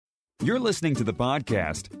You're listening to the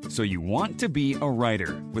podcast, So You Want to Be a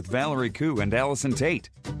Writer, with Valerie Khoo and Allison Tate.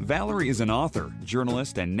 Valerie is an author,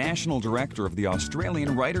 journalist, and national director of the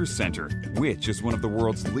Australian Writers' Centre, which is one of the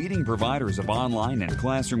world's leading providers of online and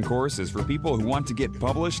classroom courses for people who want to get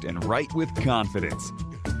published and write with confidence.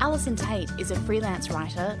 Allison Tate is a freelance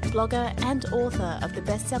writer, blogger, and author of the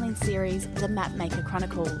best-selling series The Mapmaker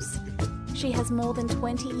Chronicles. She has more than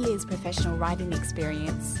 20 years professional writing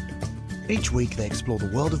experience. Each week they explore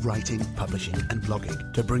the world of writing, publishing and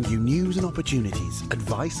blogging to bring you news and opportunities,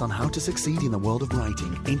 advice on how to succeed in the world of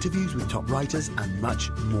writing, interviews with top writers and much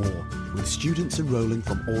more. With students enrolling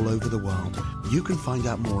from all over the world, you can find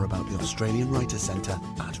out more about the Australian Writers' Centre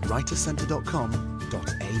at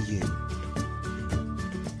writerscentre.com.au.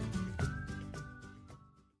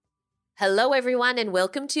 Hello everyone and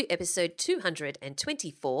welcome to episode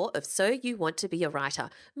 224 of So You Want to Be a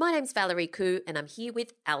Writer. My name's Valerie Khoo and I'm here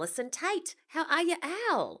with Allison Tate. How are you,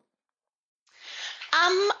 Al?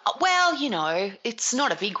 Well, you know, it's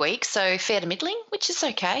not a big week, so fair to middling, which is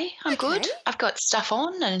okay. I'm good. I've got stuff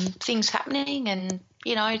on and things happening and,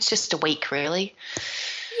 you know, it's just a week really.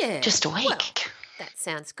 Yeah. Just a week. Well, that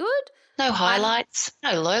sounds good. No highlights,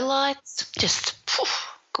 no lowlights, just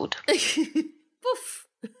good. Poof.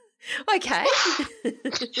 Okay. I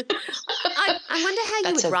wonder how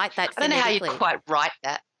you would write that. I don't know how you'd quite write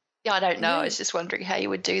that. Yeah, I don't know. I was just wondering how you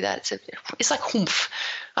would do that. It's like humph.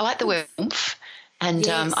 I like the word humph. And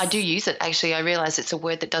yes. I do use it, actually. I realise it's a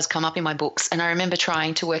word that does come up in my books. And I remember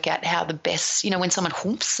trying to work out how the best, you know, when someone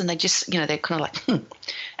humphs and they just, you know, they're kind of like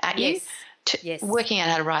at you. Yes. Working out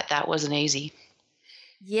how to write that wasn't easy.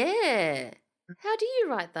 Yeah. How do you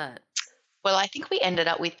write that? Well, I think we ended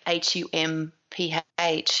up with HUMPH,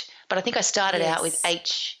 but I think I started out with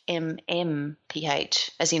HMMPH,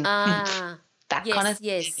 as in that kind of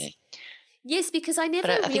thing. Yes, because I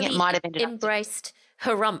never I think it might have ended embraced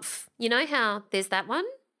harumph. You know how there's that one?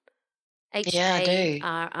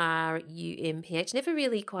 HARRUMPH. Never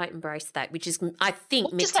really quite embraced that, which is, I think,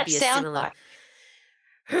 what meant does to that be a sound similar. like?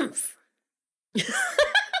 Humph.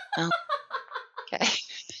 Oh, okay.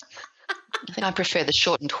 I think I prefer the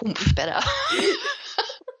shortened humph better.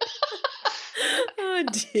 Oh,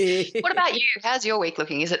 dear. What about you? How's your week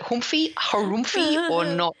looking? Is it harumphy, or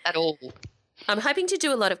not at all? I'm hoping to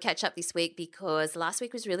do a lot of catch up this week because last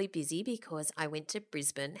week was really busy because I went to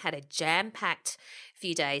Brisbane, had a jam-packed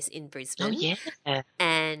few days in Brisbane. Oh, yeah.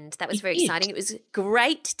 And that was very exciting. It was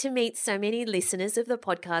great to meet so many listeners of the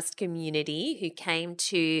podcast community who came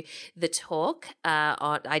to the talk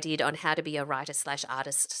I did on how to be a writer /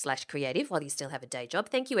 artist / creative while you still have a day job.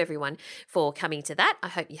 Thank you, everyone, for coming to that. I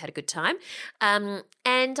hope you had a good time.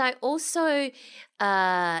 And I also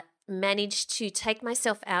managed to take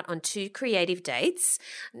myself out on 2 creative dates.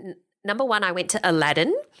 Number 1, I went to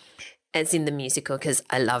Aladdin, as in the musical, because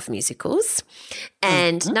I love musicals.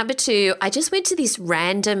 And number 2, I just went to this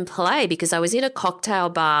random play because I was in a cocktail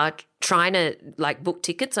bar trying to book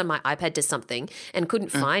tickets on my iPad to something and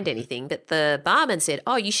couldn't find anything. But the barman said,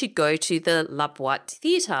 oh, you should go to the La Boîte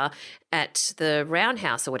Theatre at the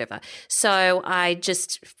Roundhouse or whatever. So I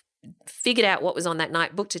just figured out what was on that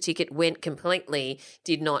night, booked a ticket, went completely,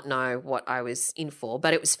 did not know what I was in for,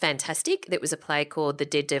 but it was fantastic. There was a play called The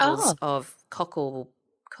Dead Devils of Cockle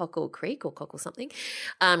Creek or Cockle something.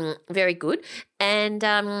 Very good. And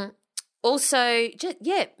also,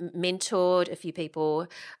 mentored a few people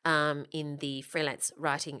in the freelance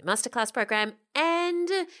writing masterclass program, and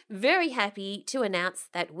very happy to announce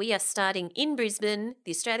that we are starting in Brisbane.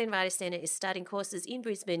 The Australian Writers' Centre is starting courses in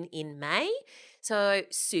Brisbane in May. So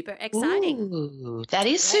super exciting. Ooh, that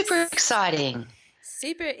is super exciting.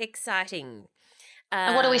 Super exciting.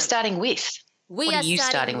 And what are we starting with? What are you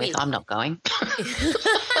starting with? I'm not going.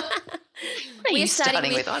 What are you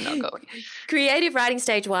starting with? I'm not going. Creative Writing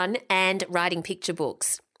Stage 1 and writing picture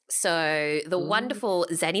books. So the wonderful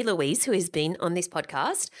Zanny Louise, who has been on this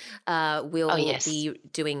podcast, will be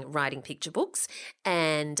doing writing picture books,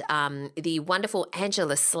 and the wonderful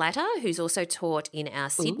Angela Slatter, who's also taught in our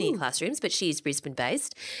Sydney classrooms, but she's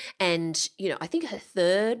Brisbane-based. And, you know, I think her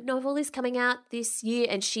 3rd novel is coming out this year,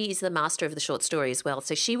 and she is the master of the short story as well.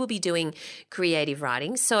 So she will be doing creative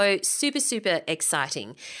writing. So super, super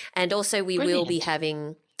exciting. And also we will be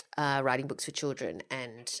having writing books for children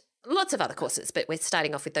and lots of other courses, but we're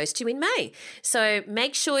starting off with those 2 in May. So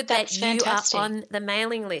make sure that you are on the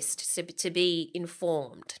mailing list to be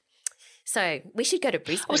informed. So we should go to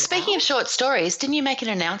Brisbane. Well, speaking of short stories, didn't you make an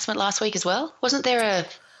announcement last week as well? Wasn't there a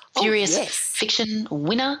Furious Fiction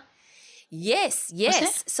winner? Yes.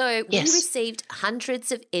 So we received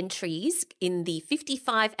hundreds of entries in the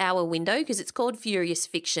 55-hour window because it's called Furious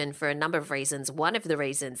Fiction for a number of reasons. One of the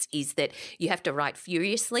reasons is that you have to write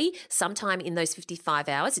furiously sometime in those 55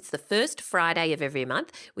 hours. It's the first Friday of every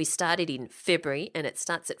month. We started in February and it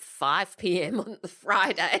starts at 5 p.m. on the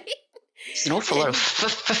Friday. There's an awful lot of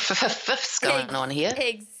f going on here.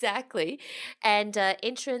 Exactly. And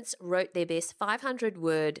entrants wrote their best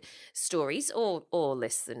 500-word stories or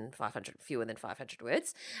less than 500, fewer than 500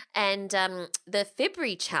 words. And the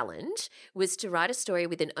February challenge was to write a story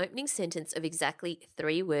with an opening sentence of exactly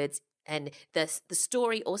 3 words. And the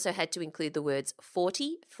story also had to include the words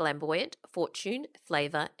 40, flamboyant, fortune,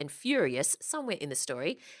 flavour and furious somewhere in the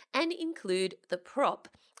story and include a prop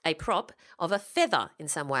of a feather in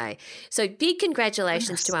some way. So big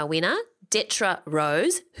congratulations to our winner, Detra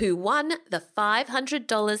Rose, who won the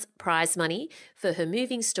 $500 prize money for her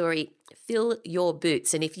moving story, Fill Your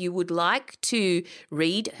Boots. And if you would like to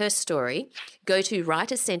read her story, go to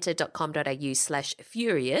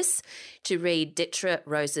writerscentre.com.au/furious to read Detra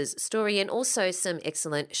Rose's story and also some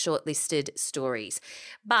excellent shortlisted stories.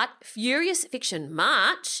 But Furious Fiction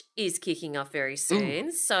March is kicking off very soon.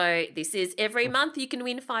 Ooh. So this is every month you can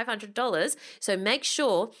win $500. So make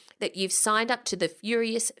sure that you've signed up to the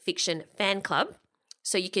Furious Fiction fan club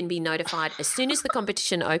so you can be notified as soon as the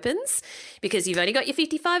competition opens because you've only got your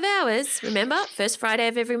 55 hours, remember, first Friday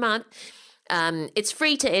of every month. It's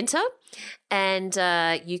free to enter and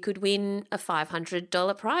you could win a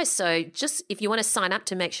 $500 prize. So just if you want to sign up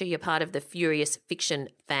to make sure you're part of the Furious Fiction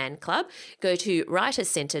fan club, go to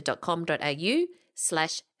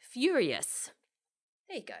writerscentre.com.au/furious.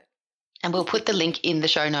 There you go. And we'll put the link in the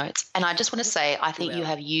show notes. And I just want to say, I think you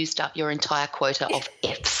have used up your entire quota of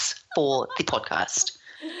Fs for the podcast.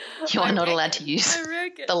 You are not allowed to use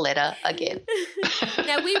the letter again.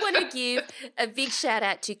 Now, we want to give a big shout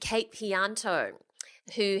out to Kate Pianto,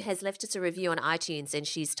 who has left us a review on iTunes and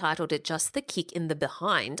she's titled it Just the Kick in the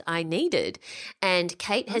Behind I Needed. And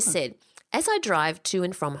Kate has said, as I drive to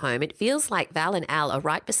and from home, it feels like Val and Al are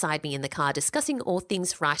right beside me in the car discussing all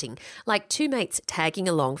things writing, like 2 mates tagging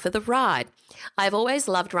along for the ride. I've always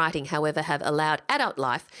loved writing, however, have allowed adult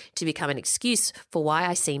life to become an excuse for why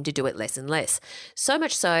I seem to do it less and less. So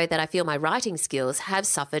much so that I feel my writing skills have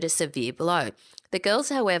suffered a severe blow. The girls,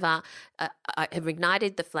 however, have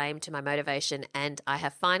ignited the flame to my motivation and I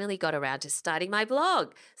have finally got around to starting my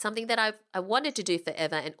blog, something that I wanted to do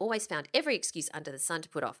forever and always found every excuse under the sun to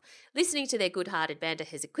put off. Listening to their good-hearted banter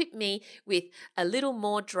has equipped me with a little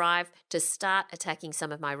more drive to start attacking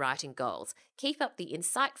some of my writing goals. Keep up the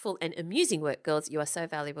insightful and amusing work, girls. You are so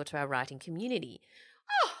valuable to our writing community.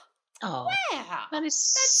 Oh, wow. That's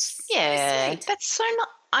so sweet. That's so not.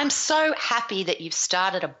 I'm so happy that you've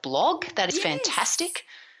started a blog. That is fantastic.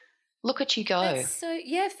 Look at you go.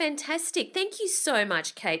 Fantastic. Thank you so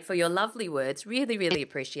much, Kate, for your lovely words. Really, really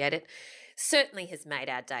appreciate it. Certainly has made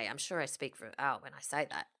our day. I'm sure I speak for Al when I say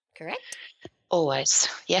that. Correct? Always.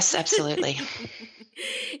 Yes, absolutely.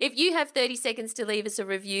 If you have 30 seconds to leave us a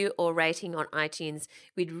review or rating on iTunes,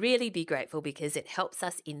 we'd really be grateful because it helps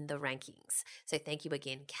us in the rankings. So thank you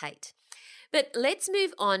again, Kate. But let's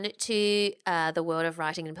move on to the world of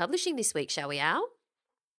writing and publishing this week, shall we, Al?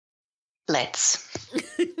 Let's.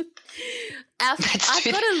 I've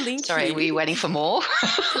got a link. Sorry, here. were you waiting for more?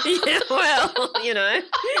 Yeah, well, you know.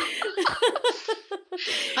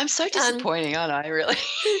 I'm so disappointing, aren't I, really?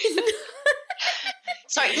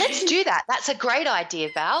 Sorry, let's do that. That's a great idea,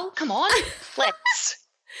 Val. Come on, let's.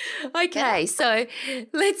 Okay, so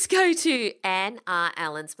let's go to Anne R.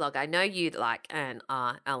 Allen's blog. I know you like Anne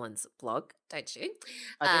R. Allen's blog, don't you?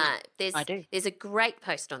 I do. There's a great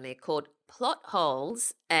post on there called Plot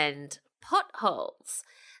Holes and Potholes,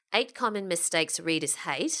 8 Common Mistakes Readers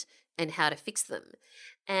Hate and How to Fix Them.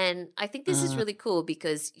 And I think this is really cool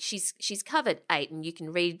because she's covered 8 and you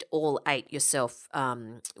can read all 8 yourself.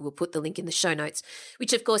 We'll put the link in the show notes,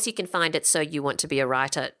 which of course you can find at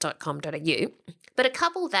soyouwanttobeawriter.com.au. But a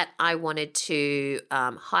couple that I wanted to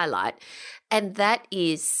highlight, and that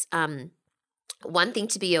is one thing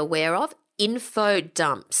to be aware of, info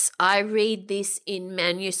dumps. I read this in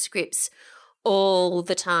manuscripts all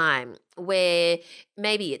the time where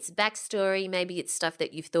maybe it's backstory, maybe it's stuff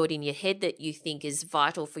that you've thought in your head that you think is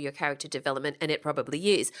vital for your character development, and it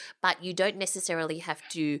probably is, but you don't necessarily have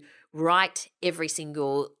to write every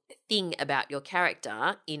single thing about your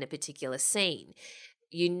character in a particular scene.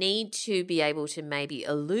 You need to be able to maybe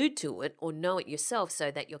allude to it or know it yourself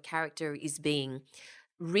so that your character is being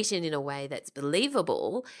written in a way that's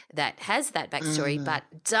believable, that has that backstory, but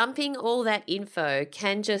dumping all that info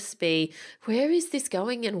can just be, where is this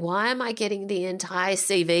going and why am I getting the entire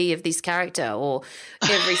CV of this character or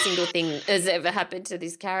every single thing that's ever happened to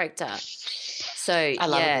this character? So I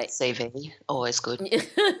love a good CV, always good.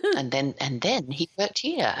 and then he worked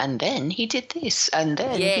here, and then he did this, and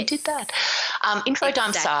then he did that. Info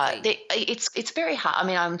dumps are it's very hard. I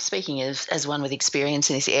mean, I'm speaking as one with experience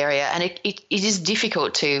in this area, and it is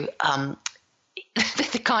difficult to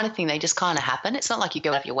the kind of thing, they just kind of happen. It's not like you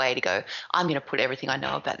go out of your way to go, I'm going to put everything I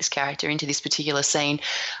know about this character into this particular scene.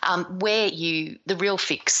 The real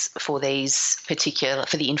fix for for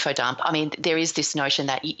the info dump, I mean, there is this notion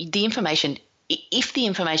that the information, if the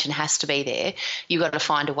information has to be there, you've got to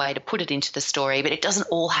find a way to put it into the story, but it doesn't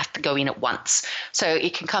all have to go in at once. So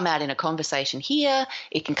it can come out in a conversation here,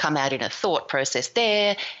 it can come out in a thought process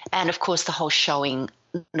there, and of course the whole showing,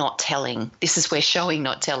 not telling. This is where showing,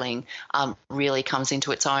 not telling really comes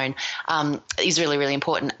into its own, is really, really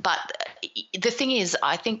important. But the thing is,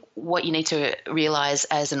 I think what you need to realise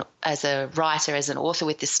as a writer, as an author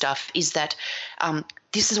with this stuff, is that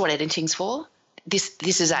this is what editing's for.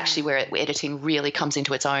 This is actually where editing really comes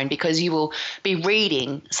into its own, because you will be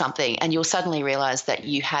reading something and you'll suddenly realise that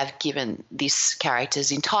you have given this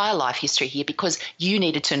character's entire life history here because you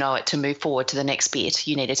needed to know it to move forward to the next bit.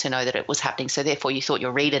 You needed to know that it was happening, so therefore you thought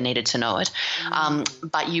your reader needed to know it.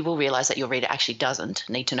 But you will realise that your reader actually doesn't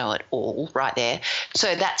need to know it all right there.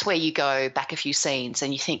 So that's where you go back a few scenes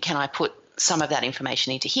and you think, can I put some of that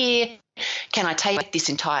information into here? Can I take this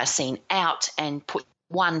entire scene out and put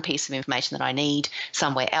one piece of information that I need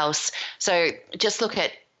somewhere else? So just look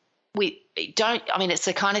at, it's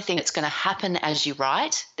the kind of thing that's going to happen as you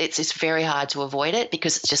write. It's very hard to avoid it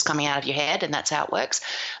because it's just coming out of your head and that's how it works.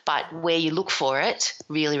 But where you look for it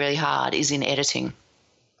really, really hard is in editing.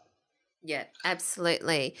 Yeah,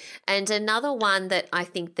 absolutely. And another one that I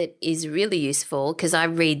think that is really useful, because I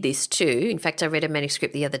read this too. In fact, I read a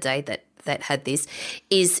manuscript the other day that had this,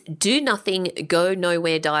 is do nothing, go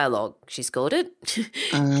nowhere dialogue, she's called it.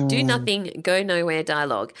 Do nothing, go nowhere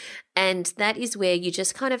dialogue. And that is where you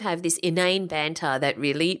just kind of have this inane banter that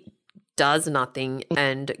really does nothing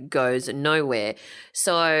and goes nowhere.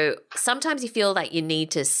 So sometimes you feel like you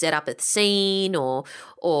need to set up a scene or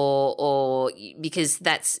because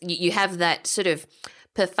that's, you have that sort of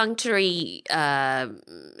perfunctory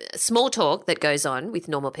small talk that goes on with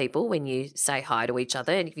normal people when you say hi to each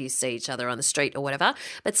other and if you see each other on the street or whatever.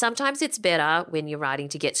 But sometimes it's better when you're writing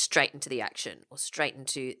to get straight into the action or straight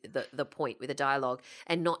into the point with a dialogue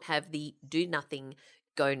and not have the do nothing,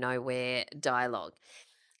 go nowhere dialogue.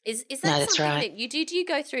 Is that something that you do? Do you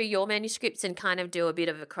go through your manuscripts and kind of do a bit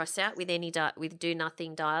of a cross out with with do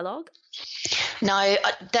nothing dialogue? No,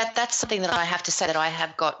 that's something that I have to say that I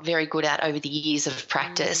have got very good at over the years of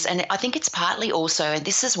practice. And I think it's partly also, and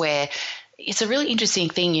this is where it's a really interesting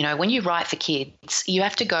thing, you know, when you write for kids, you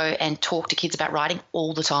have to go and talk to kids about writing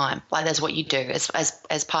all the time. Like that's what you do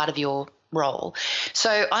as part of your role.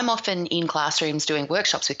 So I'm often in classrooms doing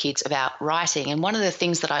workshops with kids about writing. And one of the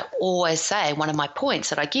things that I always say, one of my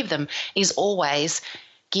points that I give them is always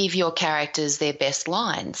give your characters their best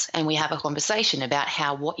lines. And we have a conversation about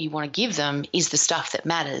how what you want to give them is the stuff that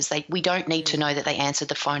matters. We don't need to know that they answered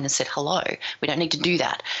the phone and said hello. We don't need to do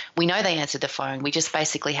that. We know they answered the phone. We just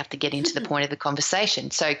basically have to get into the point of the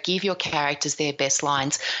conversation. So give your characters their best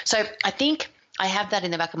lines. So I think I have that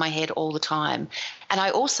in the back of my head all the time. And I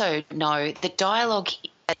also know that dialogue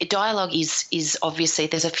is obviously,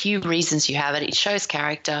 there's a few reasons you have it. It shows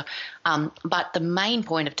character, but the main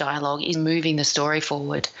point of dialogue is moving the story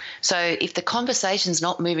forward. So if the conversation's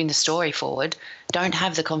not moving the story forward, don't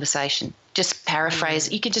have the conversation. Just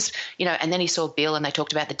paraphrase. You could just, you know, and then he saw Bill and they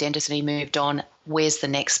talked about the dentist and he moved on. Where's the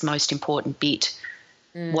next most important bit?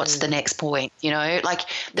 What's the next point? You know, like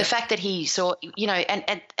the fact that he saw, you know,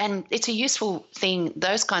 and it's a useful thing.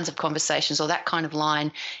 Those kinds of conversations or that kind of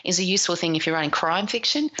line is a useful thing if you're writing crime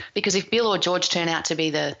fiction, because if Bill or George turn out to be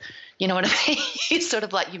the, you know what I mean? It's sort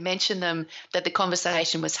of like you mention them, that the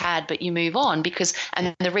conversation was had, but you move on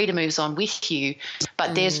and the reader moves on with you.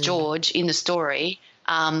 But there's George in the story,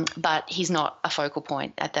 but he's not a focal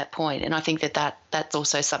point at that point. And I think that's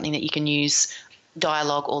also something that you can use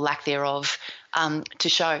dialogue or lack thereof to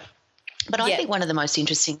show. But I think one of the most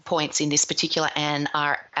interesting points in this particular Anne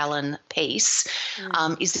R. Allen piece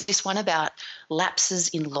is this one about lapses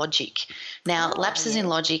in logic. Now, lapses in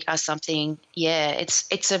logic are something,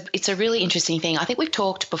 it's a really interesting thing. I think we've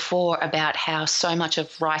talked before about how so much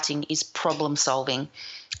of writing is problem solving.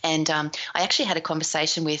 And I actually had a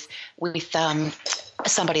conversation with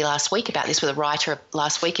somebody last week about this, with a writer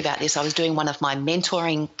last week about this. I was doing one of my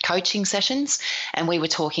mentoring coaching sessions, and we were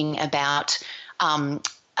talking about her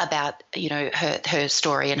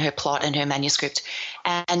story and her plot and her manuscript.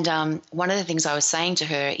 And one of the things I was saying to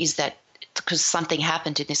her is that because something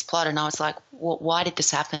happened in this plot, and I was like, well, why did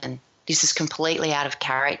this happen? This is completely out of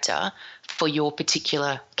character for your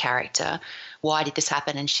particular character. Why did this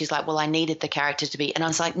happen? And she's like, well, I needed the character to be. And I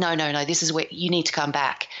was like, no, this is where you need to come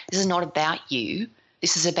back. This is not about you.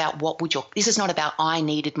 This is about this is not about I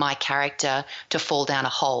needed my character to fall down a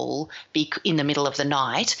hole in the middle of the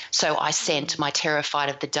night. So I sent my terrified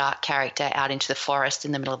of the dark character out into the forest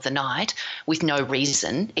in the middle of the night with no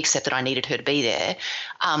reason except that I needed her to be there.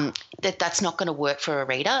 That's not going to work for a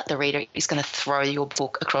reader. The reader is going to throw your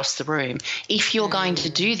book across the room. If you're going to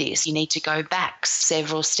do this, you need to go back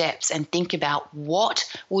several steps and think about what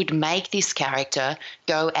would make this character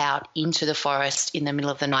go out into the forest in the middle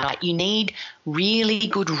of the night. You need really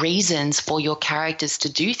good reasons for your characters to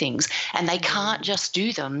do things, and they can't just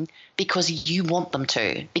do them because you want them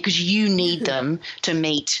to, because you need them to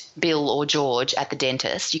meet Bill or George at the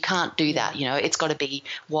dentist. You can't do that, it's got to be,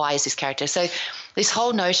 why is this character? So this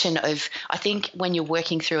whole notion of, I think when you're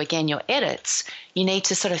working through, again, your edits, you need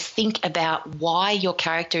to sort of think about why your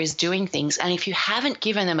character is doing things, and if you haven't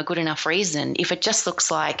given them a good enough reason, if it just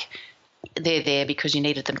looks like they're there because you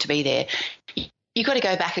needed them to be there, you've got to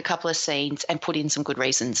go back a couple of scenes and put in some good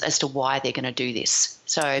reasons as to why they're going to do this.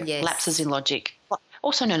 So lapses in logic,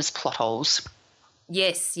 also known as plot holes.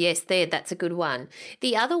 Yes, that's a good one.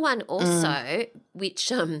 The other one also,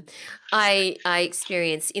 which I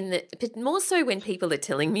experience but more so when people are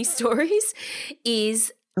telling me stories,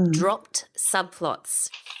 is dropped subplots.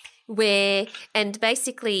 And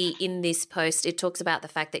basically in this post it talks about the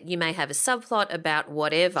fact that you may have a subplot about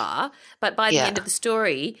whatever, but by the end of the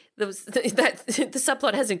story the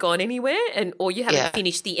subplot hasn't gone anywhere, or you haven't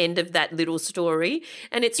finished the end of that little story,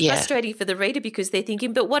 and it's frustrating for the reader because they're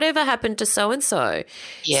thinking, but whatever happened to so-and-so?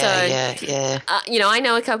 I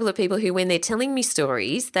know a couple of people who, when they're telling me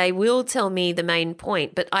stories, they will tell me the main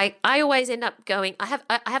point, but I always end up going, I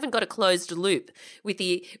haven't got a closed loop with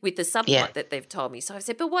the subplot that they've told me. So I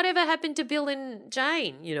said, but whatever happened to Bill and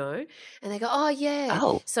Jane, and they go, oh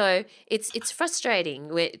yeah. So it's frustrating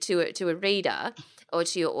to a reader or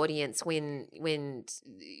to your audience when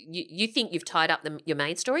you think you've tied up your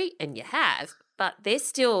main story, and you have, but they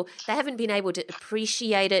haven't been able to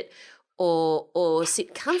appreciate it or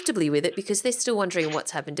sit comfortably with it because they're still wondering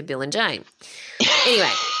what's happened to Bill and Jane.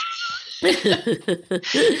 Anyway.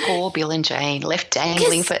 Poor Bill and Jane, left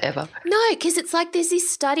dangling forever. No, because it's like there's this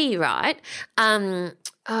study, right?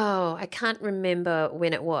 I can't remember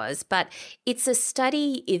when it was, but it's a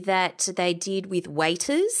study that they did with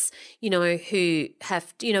waiters, who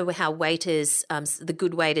have, how waiters, the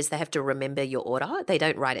good waiters, they have to remember your order. They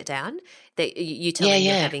don't write it down. You tell them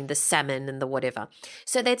you're having the salmon and the whatever.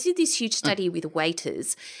 So they did this huge study with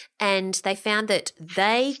waiters, and they found that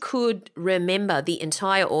they could remember the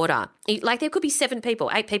entire order. Like there could be 7 people,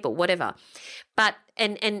 8 people, whatever. But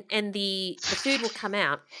and the food will come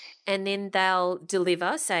out, and then they'll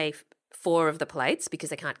deliver, say, 4 of the plates because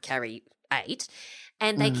they can't carry 8,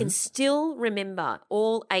 and they can still remember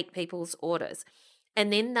all 8 people's orders.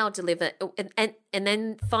 And then they'll deliver, and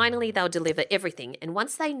then finally they'll deliver everything. And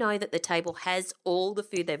once they know that the table has all the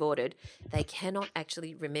food they've ordered, they cannot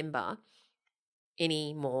actually remember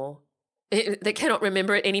anymore. They cannot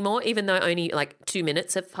remember it anymore, even though only like 2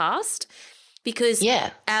 minutes have passed. Because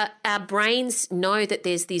our brains know that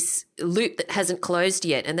there's this loop that hasn't closed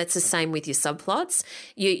yet, and that's the same with your subplots.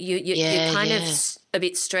 You're kind of a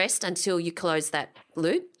bit stressed until you close that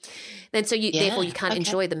loop. Then therefore you can't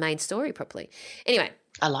enjoy the main story properly. Anyway.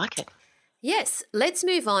 I like it. Yes, let's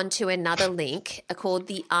move on to another link called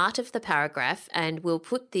The Art of the Paragraph, and we'll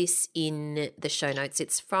put this in the show notes.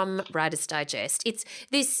 It's from Writer's Digest.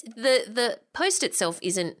 The post itself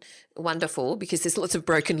isn't wonderful because there's lots of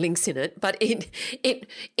broken links in it, but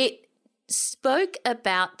it spoke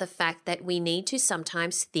about the fact that we need to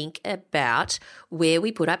sometimes think about where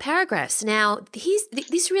we put our paragraphs. Now,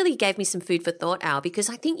 this really gave me some food for thought, Al, because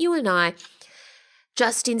I think you and I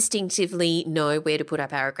just instinctively know where to put our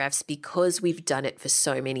paragraphs because we've done it for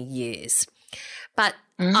so many years. But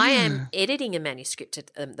I am editing a manuscript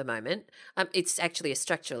at the moment. It's actually a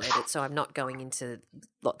structural edit, so I'm not going into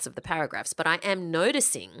lots of the paragraphs, but I am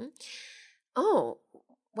noticing, oh,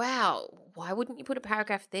 wow, why wouldn't you put a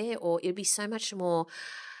paragraph there? Or it'd be so much more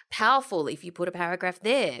powerful if you put a paragraph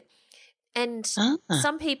there. And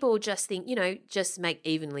some people just think, just make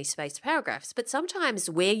evenly spaced paragraphs. But sometimes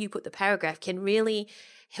where you put the paragraph can really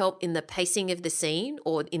help in the pacing of the scene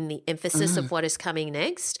or in the emphasis of what is coming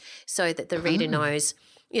next, so that the reader knows,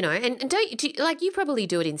 and you probably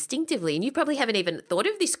do it instinctively, and you probably haven't even thought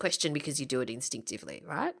of this question because you do it instinctively,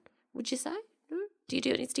 right? Would you say? Do you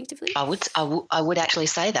do it instinctively? I would actually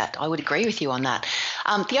say that. I would agree with you on that.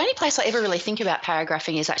 The only place I ever really think about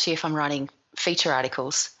paragraphing is actually if I'm writing feature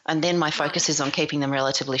articles, and then my focus is on keeping them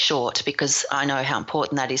relatively short because I know how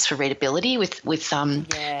important that is for readability with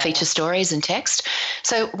feature stories and text.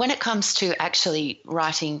 So when it comes to actually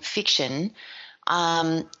writing fiction,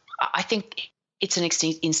 I think it's an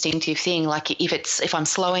instinctive thing. Like if I'm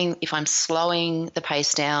slowing the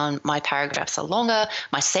pace down, my paragraphs are longer,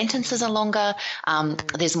 my sentences are longer.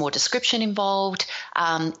 There's more description involved.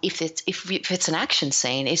 If it's an action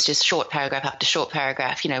scene, it's just short paragraph after short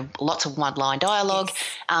paragraph. Lots of one-line dialogue.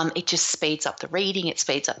 Yes. It just speeds up the reading. It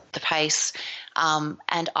speeds up the pace.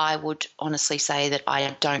 And I would honestly say that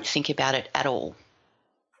I don't think about it at all.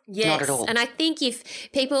 Yes, not at all. And I think if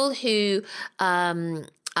people who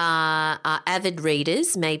are avid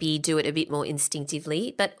readers maybe do it a bit more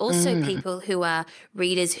instinctively, but also people who are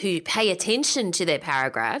readers who pay attention to their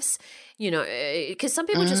paragraphs, because some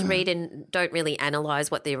people just read and don't really analyse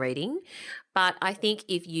what they're reading. But I think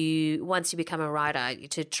once you become a writer,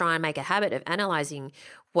 to try and make a habit of analysing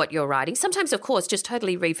what you're writing. Sometimes, of course, just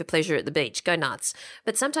totally read for pleasure at the beach, go nuts.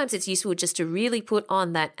 But sometimes it's useful just to really put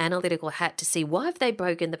on that analytical hat to see, why have they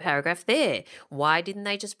broken the paragraph there? Why didn't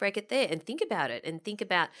they just break it there? And think about it, and think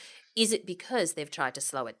about, is it because they've tried to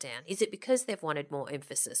slow it down? Is it because they've wanted more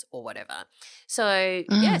emphasis or whatever? So,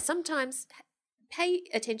 sometimes pay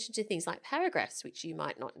attention to things like paragraphs, which you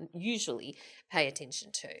might not usually pay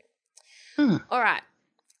attention to. All right.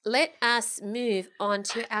 Let us move on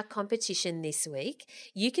to our competition this week.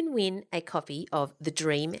 You can win a copy of The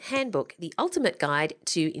Dream Handbook, the ultimate guide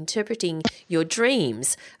to interpreting your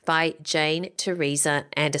dreams, by Jane Teresa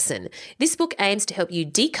Anderson. This book aims to help you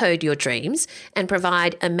decode your dreams and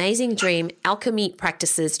provide amazing dream alchemy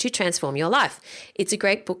practices to transform your life. It's a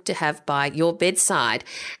great book to have by your bedside.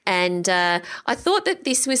 And I thought that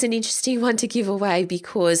this was an interesting one to give away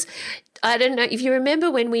because I don't know if you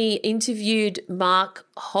remember when we interviewed Mark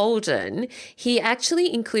Holden, he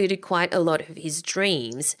actually included quite a lot of his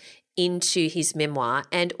dreams into his memoir,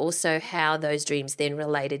 and also how those dreams then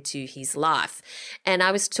related to his life. And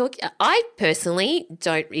I personally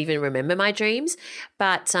don't even remember my dreams,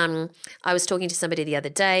 but I was talking to somebody the other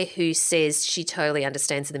day who says she totally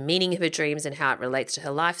understands the meaning of her dreams and how it relates to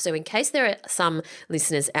her life. So in case there are some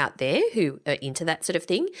listeners out there who are into that sort of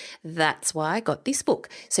thing, that's why I got this book.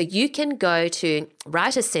 So you can go to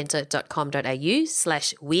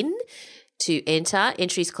writerscentre.com.au/win to enter.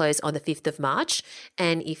 Entries close on the 5th of March.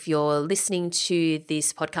 And if you're listening to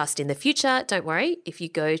this podcast in the future, don't worry. If you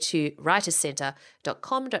go to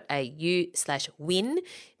writerscentre.com.au/win,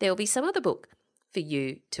 there will be some other book for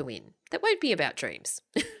you to win that won't be about dreams.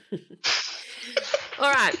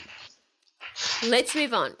 All right, let's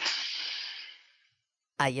move on.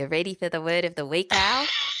 Are you ready for the word of the week, Al?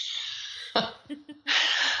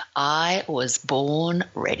 I was born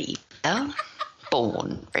ready.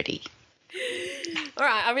 Born ready. All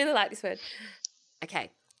right, I really like this word.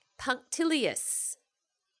 Okay, punctilious.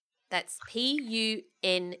 That's punctilious.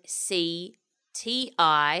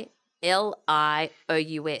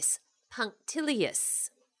 Punctilious.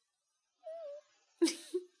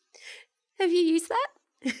 Have you used that?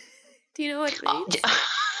 Do you know what it means?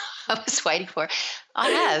 I was waiting for it. I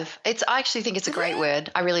have. I actually think it's a great word.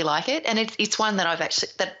 I really like it, and it's one that I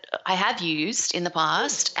have used in the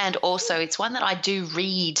past, and also it's one that I do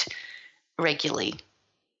read regularly.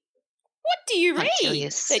 What do you read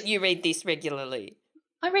Punctilious. that you read this regularly?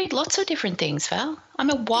 I read lots of different things, Val. I'm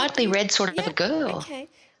a widely read sort of a girl. Okay.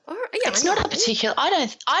 All right. Yeah, it's not a particular. I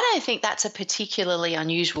don't think that's a particularly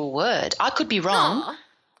unusual word. I could be wrong.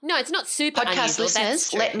 No, it's not super Podcast unusual.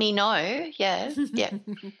 listeners, let me know. Yeah.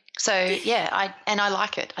 So I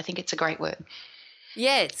like it. I think it's a great word.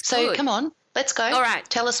 Yeah, it's so good. Come on, let's go. All right,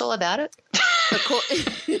 tell us all about it.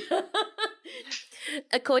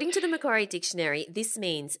 According to the Macquarie Dictionary, this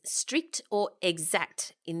means strict or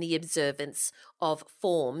exact in the observance of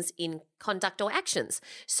forms in conduct or actions.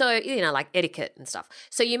 So, like etiquette and stuff.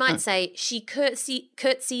 So you might say she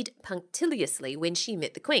curtsied punctiliously when she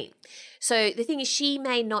met the Queen. So the thing is, she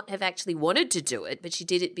may not have actually wanted to do it, but she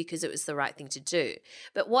did it because it was the right thing to do.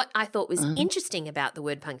 But what I thought was interesting about the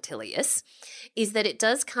word punctilious is that it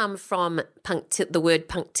does come from the word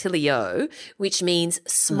punctilio, which means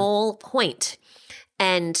small point.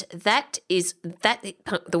 And that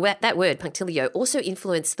word punctilio also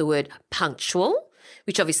influenced the word punctual,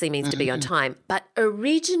 which obviously means to be on time, but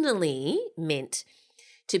originally meant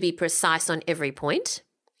to be precise on every point,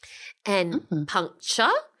 and puncture,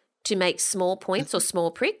 to make small points or small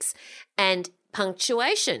pricks, and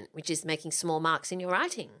punctuation, which is making small marks in your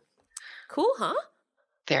writing. Cool, huh?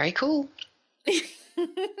 Very cool.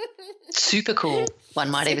 Super cool, one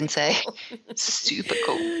might even say. Super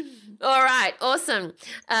cool. All right, awesome.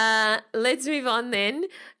 Let's move on then.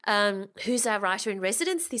 Who's our writer in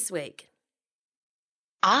residence this week?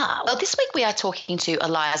 Well, this week we are talking to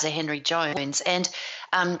Eliza Henry Jones. And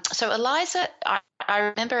so Eliza, I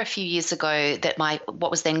remember a few years ago that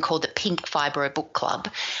what was then called the Pink Fibro Book Club,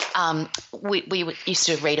 we used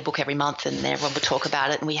to read a book every month and everyone would talk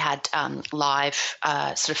about it, and we had live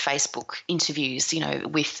sort of Facebook interviews,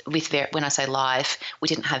 with when I say live, we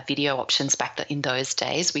didn't have video options back in those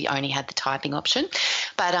days. We only had the typing option,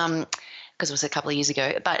 but because it was a couple of years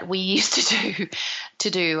ago. But we used to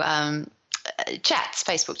do chats,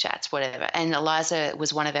 Facebook chats, whatever. And Eliza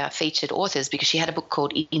was one of our featured authors because she had a book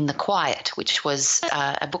called In the Quiet, which was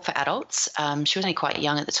a book for adults. She was only quite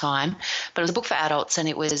young at the time, but it was a book for adults, and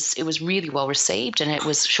it was really well received, and it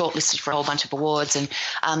was shortlisted for a whole bunch of awards,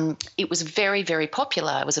 and it was very, very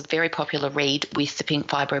popular. It was a very popular read with the Pink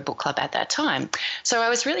Fibro Book Club at that time. So I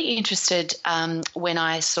was really interested when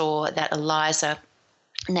I saw that Eliza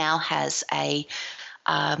now has a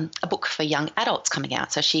book for young adults coming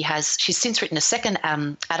out. So she's since written a second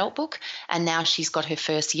adult book, and now she's got her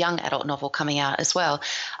first young adult novel coming out as well.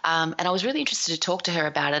 And I was really interested to talk to her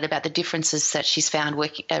about the differences that she's found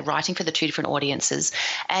writing for the two different audiences.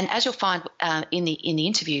 And as you'll find in the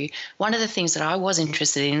interview, one of the things that I was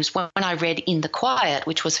interested in was when I read In the Quiet,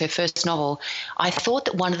 which was her first novel, I thought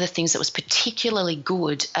that one of the things that was particularly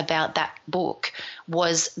good about that book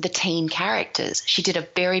was the teen characters. She did a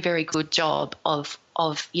very, very good job of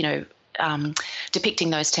depicting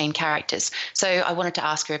those teen characters. So I wanted to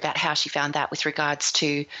ask her about how she found that with regards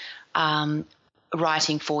to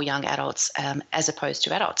writing for young adults as opposed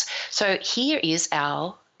to adults. So here is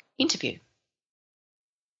our interview.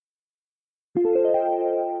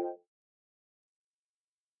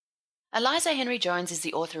 Eliza Henry Jones is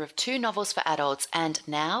the author of 2 novels for adults and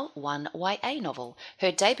now 1 YA novel.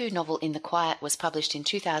 Her debut novel In the Quiet was published in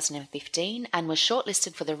 2015 and was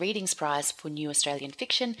shortlisted for the Readings Prize for New Australian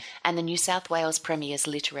Fiction and the New South Wales Premier's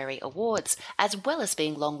Literary Awards, as well as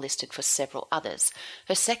being longlisted for several others.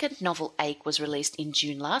 Her second novel, Ache, was released in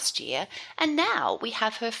June last year, and now we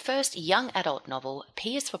have her first young adult novel,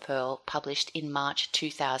 P is for Pearl, published in March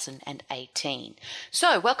 2018.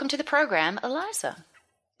 So, welcome to the program, Eliza.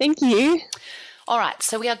 Thank you. All right,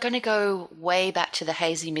 so we are going to go way back to the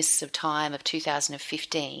hazy mists of time of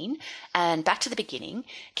 2015 and back to the beginning.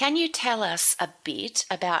 Can you tell us a bit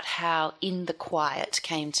about how In the Quiet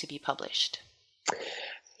came to be published?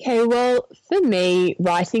 Okay, well, for me,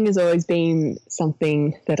 writing has always been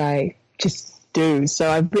something that I just do. So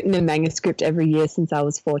I've written a manuscript every year since I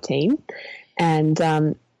was 14, and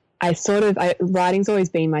writing's always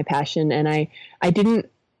been my passion, and I didn't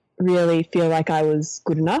really feel like I was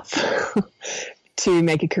good enough to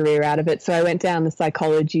make a career out of it. So I went down the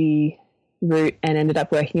psychology route and ended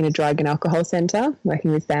up working in a drug and alcohol centre,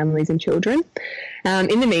 working with families and children.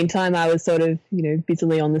 In the meantime, I was sort of,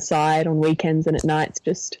 busily on the side on weekends and at nights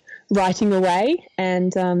just writing away.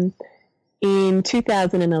 And in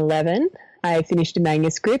 2011, I finished a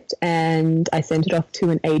manuscript and I sent it off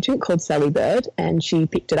to an agent called Sally Bird, and she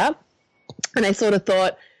picked it up. And I sort of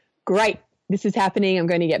thought, great, this is happening, I'm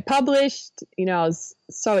going to get published. I was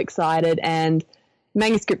so excited, and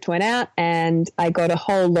manuscript went out and I got a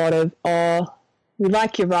whole lot of, we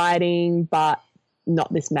like your writing, but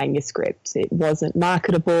not this manuscript. It wasn't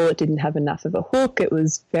marketable. It didn't have enough of a hook. It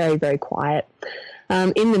was very, very quiet.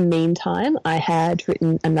 In the meantime, I had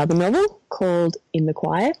written another novel called In the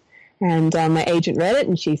Quiet, and my agent read it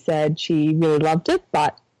and she said she really loved it,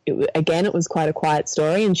 but it was quite a quiet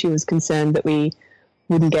story, and she was concerned that we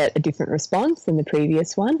wouldn't get a different response than the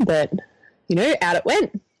previous one, but, out it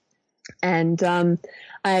went. And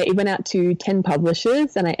it went out to 10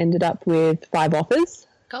 publishers and I ended up with 5 offers.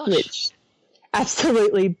 Gosh. Which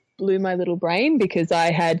absolutely blew my little brain, because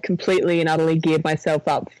I had completely and utterly geared myself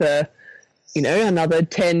up for, another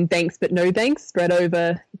 10 thanks but no thanks spread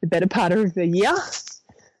over the better part of a year.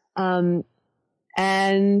 And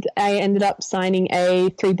I ended up signing a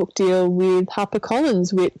 3-book deal with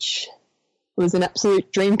HarperCollins, which was an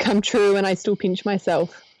absolute dream come true, and I still pinch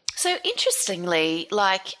myself. So interestingly,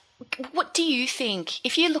 what do you think,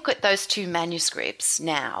 if you look at those 2 manuscripts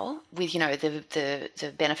now with,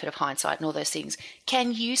 the benefit of hindsight and all those things,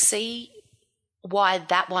 can you see why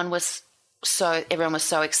that one was everyone was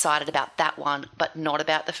so excited about that one, but not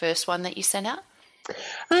about the first one that you sent out?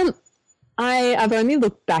 I've only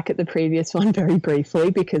looked back at the previous one very briefly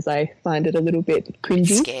because I find it a little bit cringy.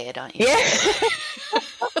 You're scared, aren't you? Yeah.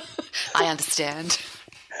 I understand.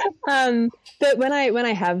 But when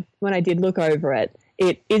I did look over it,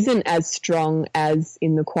 it isn't as strong as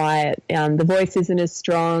in The Quiet. The voice isn't as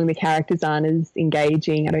strong. The characters aren't as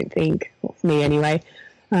engaging, I don't think, well, for me anyway.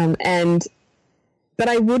 But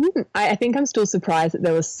I think I'm still surprised that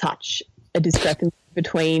there was such a discrepancy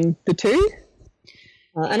between the two.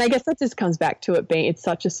 And I guess that just comes back to it's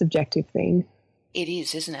such a subjective thing. It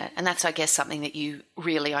is, isn't it? And that's, I guess, something that you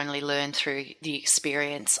really only learn through the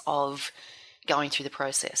experience of going through the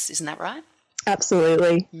process. Isn't that right?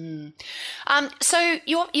 Absolutely. So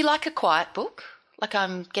you like a quiet book? Like,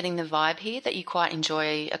 I'm getting the vibe here that you quite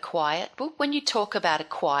enjoy a quiet book. When you talk about a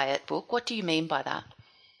quiet book, what do you mean by that?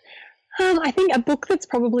 I think a book that's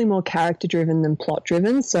probably more character-driven than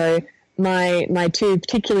plot-driven. So my two,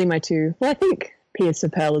 well, I think Pierce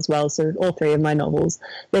of Pearl as well, so all three of my novels,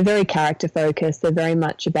 they're very character-focused. They're very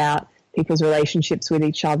much about people's relationships with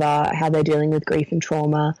each other, how they're dealing with grief and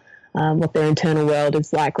trauma, what their internal world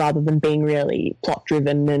is like, rather than being really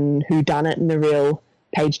plot-driven and whodunit and a real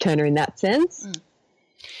page-turner in that sense.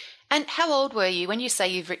 And how old were you when you say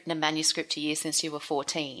you've written a manuscript a year since you were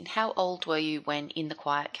 14? How old were you when In the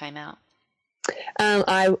Quiet came out?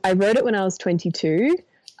 I wrote it when I was 22.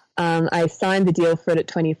 I signed the deal for it at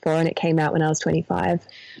 24 and it came out when I was 25.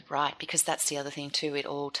 Right, because that's the other thing too. It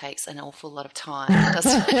all takes an awful lot of time,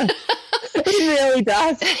 doesn't it? It really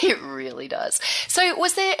does. It really does. So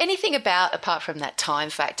was there anything apart from that time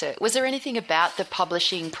factor, was there anything about the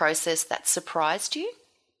publishing process that surprised you?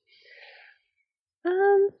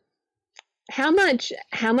 How much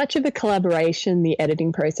of a collaboration the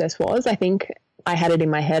editing process was. I think I had it in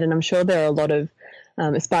my head, and I'm sure there are a lot of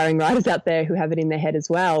aspiring writers out there who have it in their head as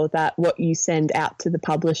well, that what you send out to the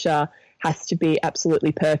publisher has to be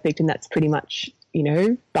absolutely perfect, and that's pretty much,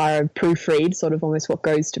 bar a proofread, sort of almost what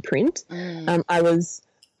goes to print. I was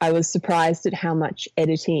surprised at how much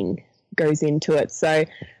editing goes into it. So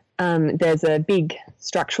there's a big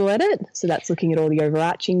structural edit, so that's looking at all the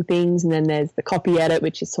overarching things, and then there's the copy edit,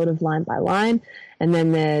 which is sort of line by line, and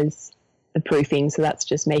then there's the proofing, so that's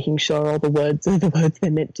just making sure all the words are the words they're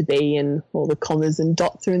meant to be and all the commas and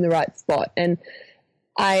dots are in the right spot. And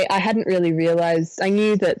I hadn't really realised, I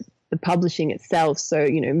knew that the publishing itself, so,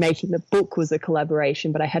 making the book was a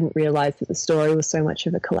collaboration, but I hadn't realised that the story was so much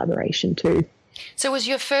of a collaboration too. So was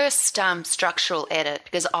your first structural edit,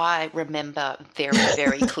 because I remember very,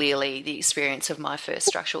 very clearly the experience of my first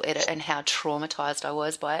structural edit and how traumatised I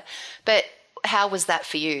was by it, but how was that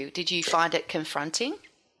for you? Did you find it confronting?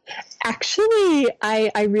 Actually,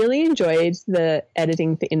 I really enjoyed the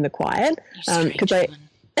editing for In the Quiet, because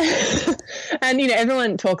and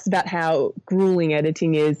everyone talks about how grueling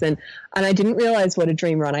editing is, and I didn't realise what a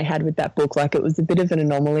dream run I had with that book. Like, it was a bit of an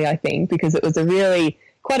anomaly, I think, because it was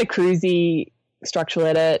quite a cruisy structural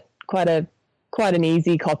edit, quite an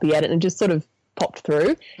easy copy edit, and just sort of popped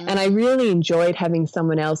through. And I really enjoyed having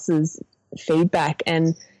someone else's feedback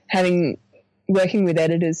and working with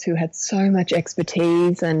editors who had so much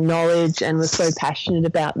expertise and knowledge and were so passionate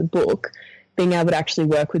about the book. Being able to actually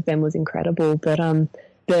work with them was incredible. But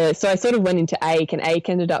so I sort of went into Ake, and Ake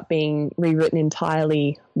ended up being rewritten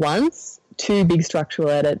entirely once, 2 big structural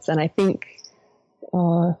edits, and I think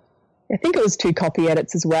it was 2 copy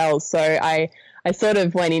edits as well. So I sort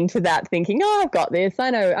of went into that thinking, I've got this,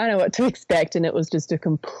 I know what to expect, and it was just a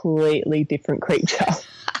completely different creature.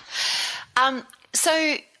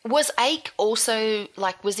 So was Ake also,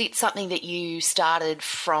 was it something that you started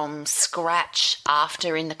from scratch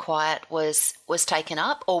after In the Quiet was taken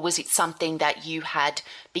up, or was it something that you had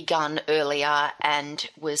begun earlier and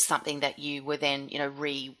was something that you were then,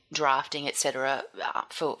 redrafting, etc.,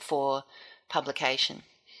 for publication?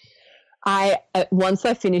 Once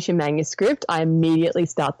I finish a manuscript, I immediately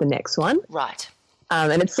start the next one. Right.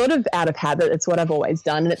 And it's sort of out of habit. It's what I've always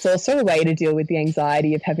done. And it's also a way to deal with the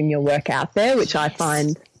anxiety of having your work out there, which I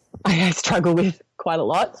find I struggle with quite a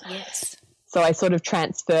lot. Yes. So I sort of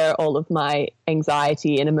transfer all of my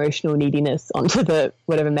anxiety and emotional neediness onto the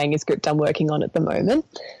whatever manuscript I'm working on at the moment.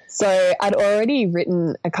 So I'd already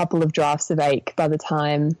written a couple of drafts of Ake by the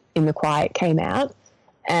time In the Quiet came out.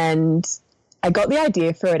 And I got the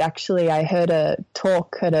idea for it, actually. I heard a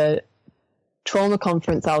talk at a trauma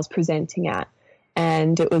conference I was presenting at,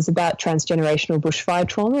 and it was about transgenerational bushfire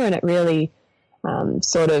trauma, and it really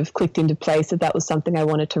sort of clicked into place that was something I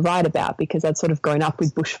wanted to write about, because I'd sort of grown up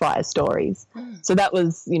with bushfire stories. So that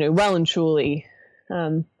was, well and truly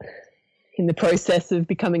in the process of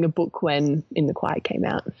becoming a book when In the Quiet came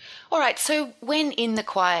out. All right, so when In the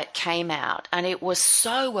Quiet came out, and it was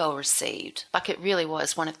so well received, like it really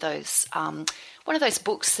was one of those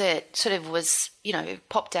books that sort of was, you know,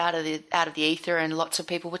 popped out of the ether, and lots of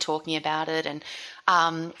people were talking about it. And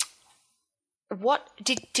what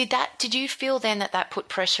did you feel then that put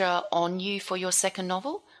pressure on you for your second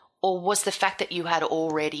novel? Or was the fact that you had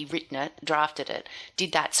already written it, drafted it,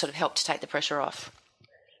 did that sort of help to take the pressure off?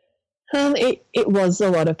 It was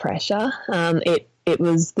a lot of pressure. It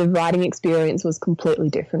was, the writing experience was completely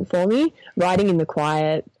different for me. Writing In the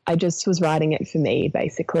Quiet, I just was writing it for me,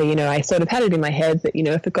 basically. You know, I sort of had it in my head that, you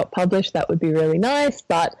know, if it got published, that would be really nice.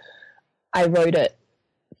 But I wrote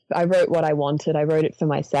what I wanted. I wrote it for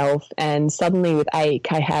myself. And suddenly with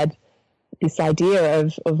Ache, I had this idea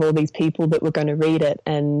of all these people that were going to read it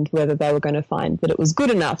and whether they were going to find that it was good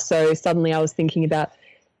enough. So suddenly I was thinking about,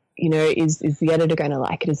 you know, is the editor going to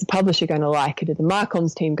like it? Is the publisher going to like it? Is the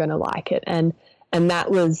Marcoms team going to like it? And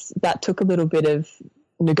that took a little bit of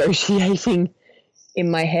negotiating in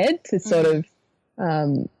my head to sort of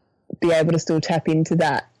be able to still tap into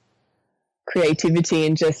that creativity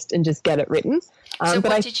and just get it written. So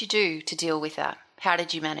what did you do to deal with that? How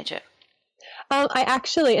did you manage it? I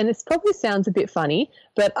actually, and this probably sounds a bit funny,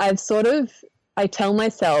 but I tell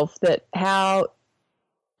myself that how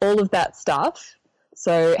all of that stuff,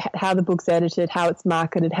 so how the book's edited, how it's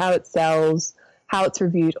marketed, how it sells, how it's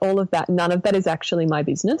reviewed, all of that, none of that is actually my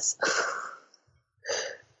business.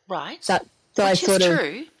 Right. Which is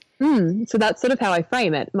true. So that's sort of how I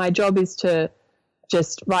frame it. My job is to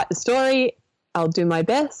just write the story. I'll do my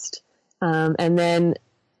best. And then,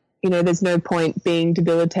 you know, there's no point being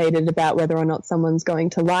debilitated about whether or not someone's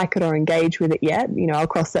going to like it or engage with it yet. You know, I'll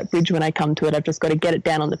cross that bridge when I come to it. I've just got to get it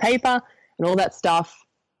down on the paper and all that stuff.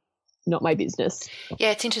 Not my business. Yeah,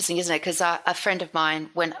 it's interesting, isn't it? Because a friend of mine,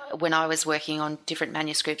 when I was working on different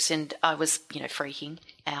manuscripts and I was, you know, freaking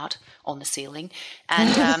out on the ceiling,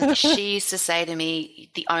 and she used to say to me,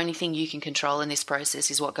 the only thing you can control in this process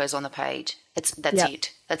is what goes on the page. That's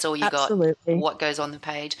it. That's all you Absolutely. got, what goes on the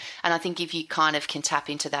page. And I think if you kind of can tap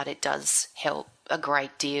into that, it does help a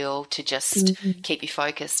great deal to just keep you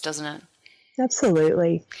focused, doesn't it?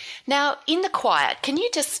 Absolutely. Now, In the Quiet, can you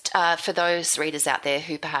just, for those readers out there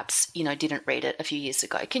who perhaps, you know, didn't read it a few years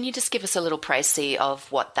ago, can you just give us a little précis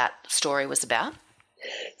of what that story was about?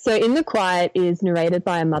 So In the Quiet is narrated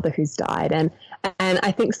by a mother who's died. And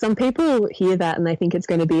I think some people hear that and they think it's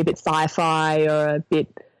going to be a bit sci-fi or a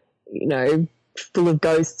bit, you know, full of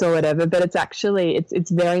ghosts or whatever, but it's actually,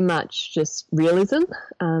 it's very much just realism.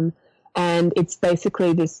 And it's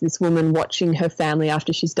basically this woman watching her family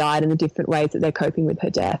after she's died and the different ways that they're coping with her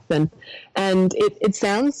death. And it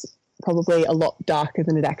sounds probably a lot darker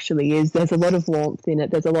than it actually is. There's a lot of warmth in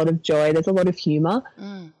it. There's a lot of joy. There's a lot of humour.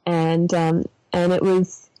 And it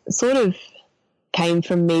was sort of came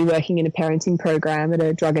from me working in a parenting program at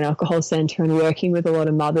a drug and alcohol centre and working with a lot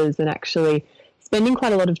of mothers and actually spending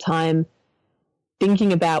quite a lot of time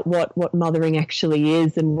thinking about what mothering actually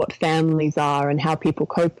is and what families are and how people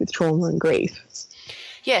cope with trauma and grief.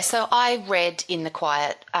 Yeah, so I read In the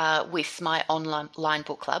Quiet with my online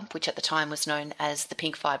book club, which at the time was known as the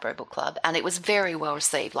Pink Fibro Book Club, and it was very well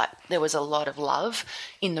received. Like, there was a lot of love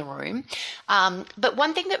in the room. But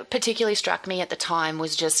one thing that particularly struck me at the time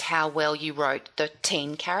was just how well you wrote the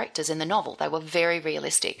teen characters in the novel. They were very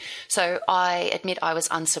realistic. So I admit I was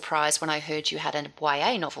unsurprised when I heard you had a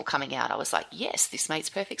YA novel coming out. I was like, yes, this makes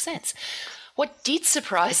perfect sense. What did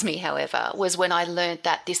surprise me, however, was when I learned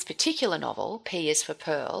that this particular novel, P is for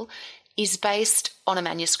Pearl, is based on a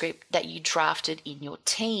manuscript that you drafted in your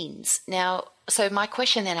teens. Now, so my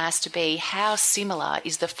question then has to be, how similar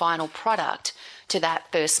is the final product to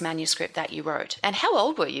that first manuscript that you wrote? And how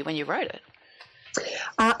old were you when you wrote it?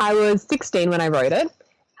 I was 16 when I wrote it.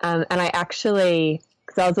 And I actually,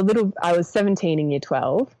 because I was 17 in year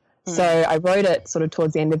 12. So I wrote it sort of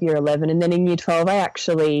towards the end of year 11. And then in year 12, I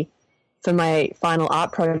actually, for my final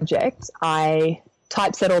art project, I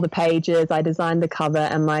typeset all the pages, I designed the cover,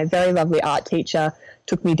 and my very lovely art teacher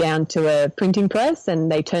took me down to a printing press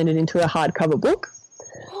and they turned it into a hardcover book.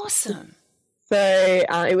 Awesome. So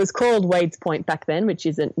it was called Wade's Point back then, which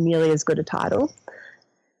isn't nearly as good a title.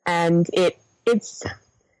 And it's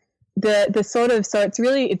the sort of, so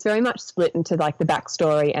it's very much split into like the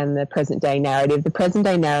backstory and the present day narrative. The present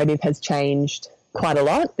day narrative has changed quite a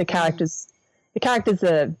lot. The characters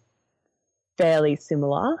are fairly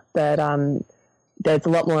similar, but there's a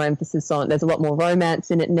lot more emphasis on, there's a lot more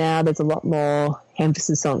romance in it now, there's a lot more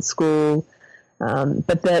emphasis on school,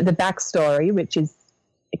 but the backstory, which is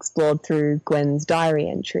explored through Gwen's diary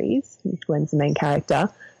entries, Gwen's the main character,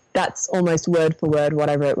 that's almost word for word what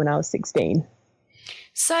I wrote when I was 16.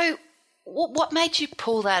 So what made you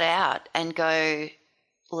pull that out and go,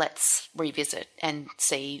 let's revisit and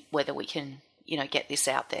see whether we can, get this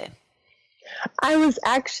out there? I was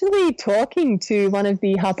actually talking to one of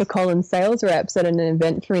the HarperCollins sales reps at an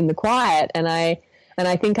event for In the Quiet, and I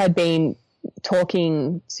think I'd been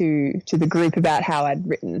talking to the group about how I'd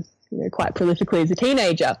written, quite prolifically as a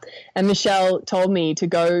teenager. And Michelle told me to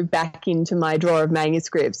go back into my drawer of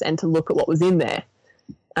manuscripts and to look at what was in there.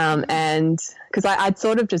 And because I'd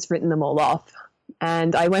sort of just written them all off,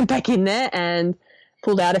 and I went back in there and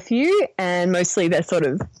pulled out a few, and mostly they're sort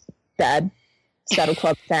of bad Saddle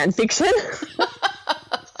Club fan fiction.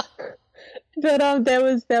 But there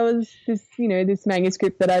was this, this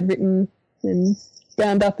manuscript that I'd written and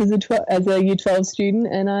bound up as a Year 12 student,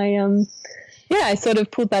 and I sort of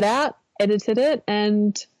pulled that out, edited it,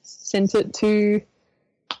 and sent it to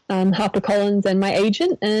HarperCollins and my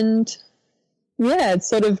agent, and it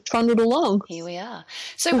sort of trundled along. Here we are.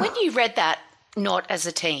 So when you read that, not as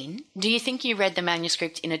a teen, do you think you read the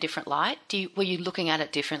manuscript in a different light? Were you looking at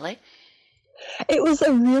it differently? It was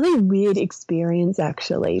a really weird experience,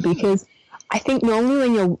 actually, because I think normally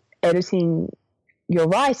when you're editing your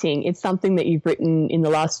writing, it's something that you've written in the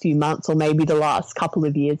last few months or maybe the last couple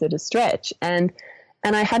of years at a stretch. And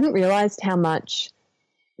I hadn't realised how much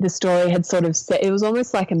the story had sort of set. It was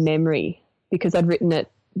almost like a memory, because I'd written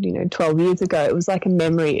it, 12 years ago. It was like a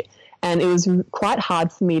memory, and it was quite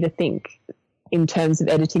hard for me to think in terms of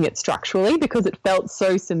editing it structurally, because it felt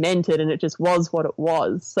so cemented and it just was what it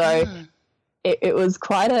was. So it was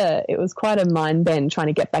quite a mind bend trying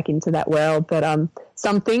to get back into that world. But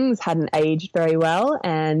some things hadn't aged very well,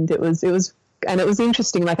 and it was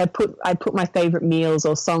interesting. Like I'd put my favourite meals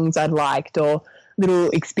or songs I'd liked or little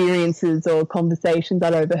experiences or conversations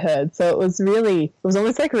I'd overheard. So it was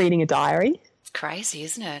almost like reading a diary. It's crazy,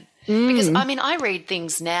 isn't it? Because, I read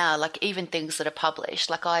things now, like even things that are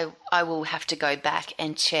published, like I will have to go back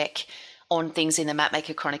and check on things in the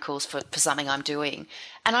Mapmaker Chronicles for something I'm doing.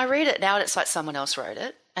 And I read it now and it's like someone else wrote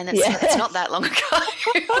it, and it's not that long ago.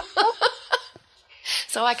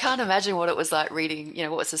 So I can't imagine what it was like reading,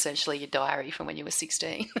 what was essentially your diary from when you were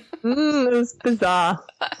 16. It was bizarre.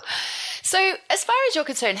 So as far as you're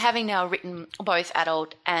concerned, having now written both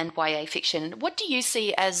adult and YA fiction, what do you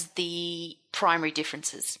see as the primary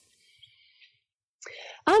differences?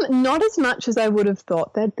 Not as much as I would have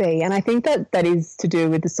thought there'd be. And I think that is to do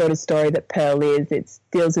with the sort of story that Pearl is. It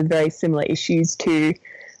deals with very similar issues to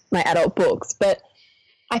my adult books. But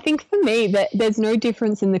I think for me that there's no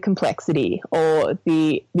difference in the complexity or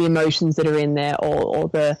the emotions that are in there, or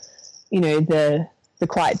the, the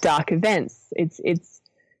quite dark events.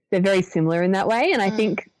 They're very similar in that way. And I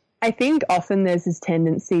think often there's this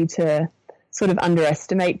tendency to sort of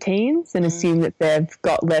underestimate teens and assume that they've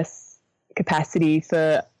got less capacity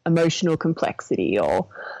for emotional complexity or,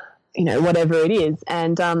 whatever it is.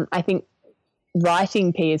 And I think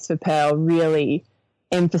writing P is for Pearl really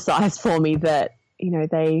emphasised for me that,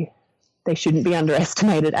 they shouldn't be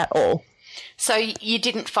underestimated at all. So you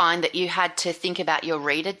didn't find that you had to think about your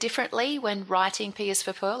reader differently when writing P is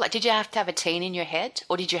for Pearl? Like, did you have to have a teen in your head,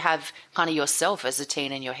 or did you have kind of yourself as a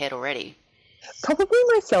teen in your head already? Probably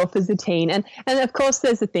myself as a teen. And of course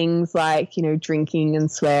there's the things like, drinking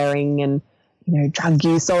and swearing and, drug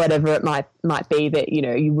use or whatever it might be that,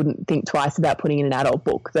 you wouldn't think twice about putting in an adult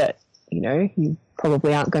book that, you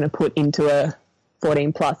probably aren't going to put into a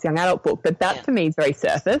 14 plus young adult book. But that for me is very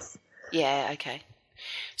surface. Yeah, okay.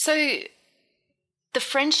 So the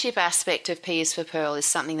friendship aspect of P is for Pearl is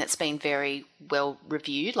something that's been very well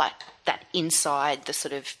reviewed, like that inside the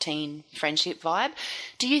sort of teen friendship vibe.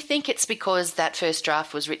 Do you think it's because that first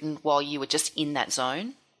draft was written while you were just in that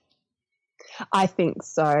zone? I think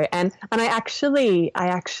so. And I actually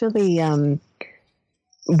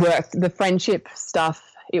worked the friendship stuff.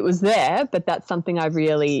 It was there, but that's something I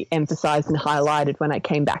really emphasised and highlighted when I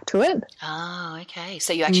came back to it. Oh, okay.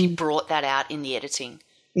 So you actually brought that out in the editing.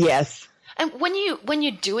 Yes. And when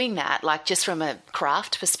you're doing that, like just from a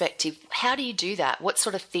craft perspective, how do you do that? What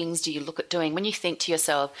sort of things do you look at doing when you think to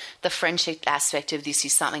yourself, the friendship aspect of this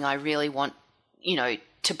is something I really want,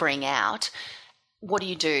 to bring out? What do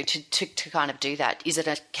you do to kind of do that? Is it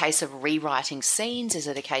a case of rewriting scenes? Is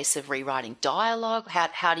it a case of rewriting dialogue?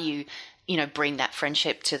 How do you, bring that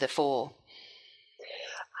friendship to the fore?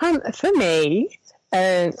 For me,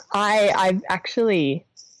 I've actually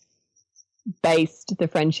based the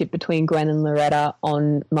friendship between Gwen and Loretta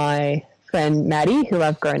on my friend Maddie, who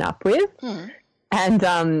I've grown up with. And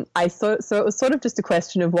so it was sort of just a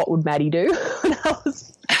question of what would Maddie do when I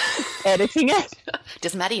was editing it.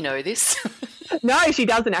 Does Maddie know this? No, she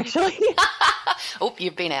doesn't actually. Oh,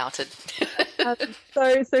 you've been outed.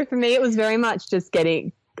 So for me, it was very much just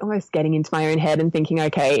almost getting into my own head and thinking,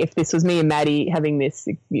 okay, if this was me and Maddie having this,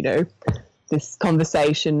 this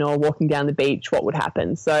conversation or walking down the beach, what would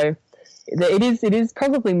happen? So it is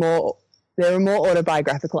probably more. There are more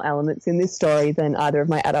autobiographical elements in this story than either of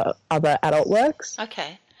my other adult works.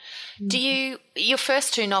 Okay. Your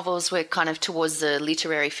first two novels were kind of towards the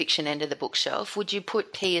literary fiction end of the bookshelf. Would you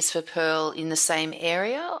put P is for Pearl in the same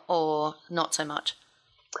area or not so much?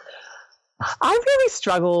 I really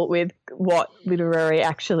struggle with what literary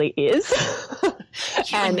actually is.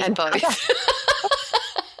 and both.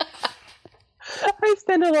 I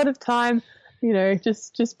spend a lot of time,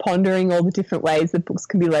 just pondering all the different ways that books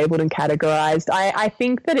can be labelled and categorised. I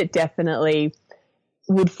think that it definitely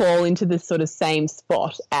would fall into the sort of same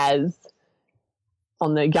spot as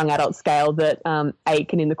on the young adult scale that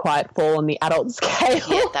Ache and In the Quiet fall on the adult scale.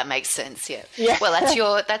 Yeah, that makes sense, yeah. Well, that's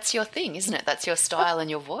your thing, isn't it? That's your style and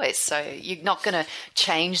your voice. So you're not going to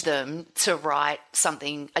change them to write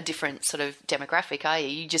a different sort of demographic, are you?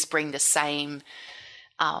 You just bring the same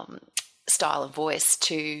style of voice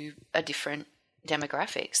to a different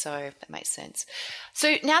demographic, so that makes sense.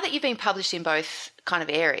 So now that you've been published in both kind of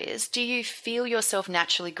areas, do you feel yourself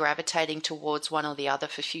naturally gravitating towards one or the other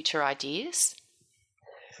for future ideas?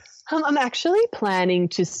 I'm actually planning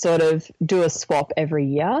to sort of do a swap every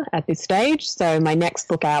year at this stage. So my next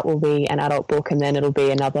book out will be an adult book and then it'll be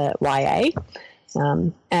another YA.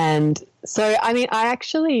 And so,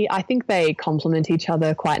 I think they complement each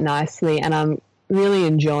other quite nicely, and I'm really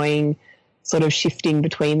enjoying sort of shifting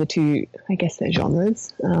between the two, I guess they're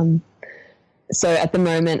genres. So at the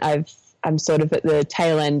moment I'm sort of at the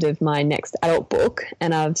tail end of my next adult book,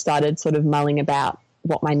 and I've started sort of mulling about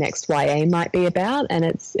what my next YA might be about, and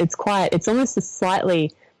it's almost a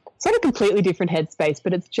slightly, sort of completely different headspace,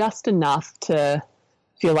 but it's just enough to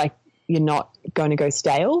feel like you're not going to go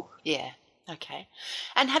stale. Yeah. Okay.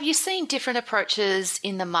 And have you seen different approaches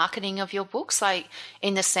in the marketing of your books, like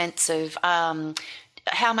in the sense of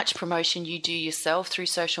how much promotion you do yourself through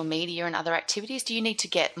social media and other activities? Do you need to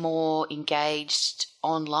get more engaged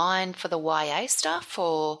online for the YA stuff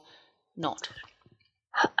or not?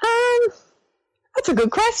 That's a good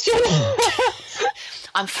question.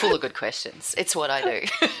 I'm full of good questions. It's what I do.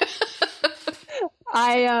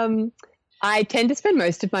 I tend to spend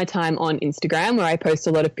most of my time on Instagram, where I post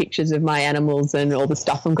a lot of pictures of my animals and all the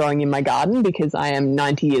stuff I'm growing in my garden because I am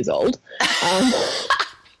 90 years old.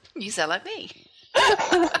 You sound like me.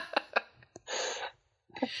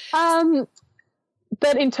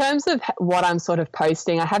 But in terms of what I'm sort of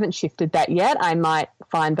posting, I haven't shifted that yet. I might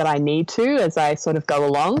find that I need to as I sort of go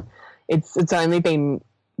along. It's only been,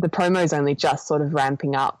 the promo's only just sort of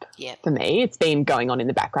ramping up for me. It's been going on in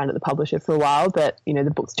the background at the publisher for a while, but,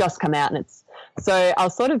 the book's just come out, and so I'll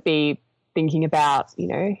sort of be thinking about,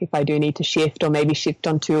 if I do need to shift or maybe shift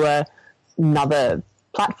onto another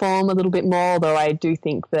platform a little bit more, although I do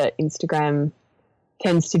think that Instagram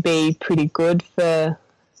tends to be pretty good for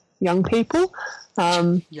young people.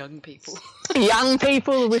 Young people. Young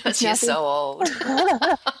people. You're so old.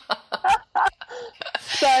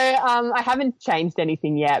 So I haven't changed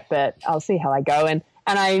anything yet, but I'll see how I go. And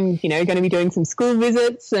I'm, going to be doing some school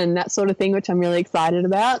visits and that sort of thing, which I'm really excited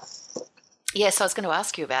about. Yes, I was going to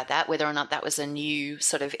ask you about that, whether or not that was a new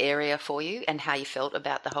sort of area for you and how you felt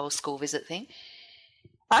about the whole school visit thing.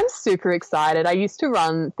 I'm super excited. I used to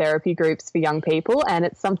run therapy groups for young people, and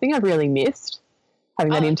it's something I've really missed,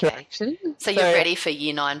 having that interaction. So you're ready for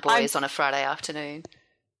Year 9 boys on a Friday afternoon?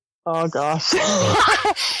 Oh, gosh.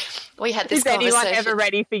 We had this Is conversation. anyone ever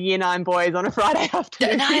ready for Year 9 boys on a Friday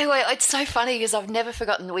afternoon? No, it's so funny because I've never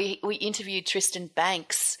forgotten. We interviewed Tristan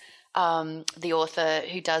Banks, the author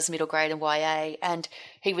who does middle grade and YA, and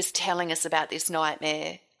he was telling us about this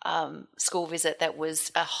nightmare school visit that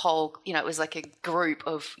was a whole, it was like a group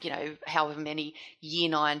of, however many Year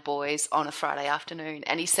 9 boys on a Friday afternoon.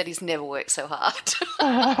 And he said he's never worked so hard.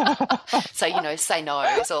 So, say no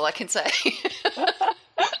is all I can say.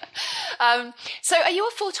 So are you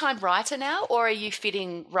a full-time writer now, or are you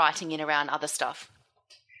fitting writing in around other stuff?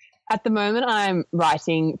 At the moment, I'm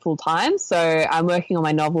writing full-time. So I'm working on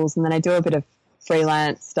my novels, and then I do a bit of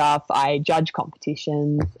freelance stuff. I judge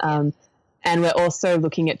competitions. And we're also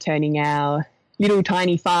looking at turning our little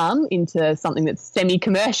tiny farm into something that's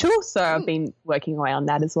semi-commercial. So I've been working away on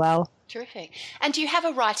that as well. Terrific. And do you have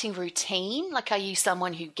a writing routine? Like, are you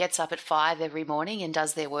someone who gets up at 5 every morning and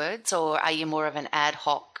does their words, or are you more of an ad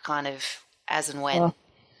hoc kind of as and when? Well,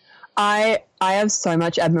 I have so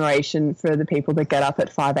much admiration for the people that get up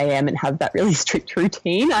at 5 a.m. and have that really strict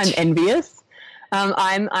routine. I'm envious.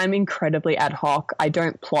 I'm incredibly ad hoc. I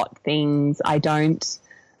don't plot things. I don't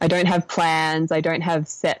I don't have plans. I don't have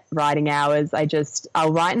set writing hours.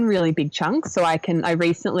 I'll write in really big chunks. So I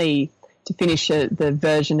recently, to finish the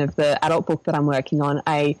version of the adult book that I'm working on,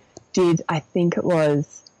 I think it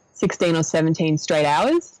was 16 or 17 straight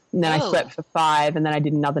hours. And then I slept for 5 and then I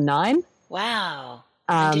did another 9. Wow.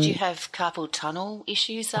 And did you have carpal tunnel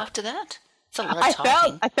issues after that? It's a lot of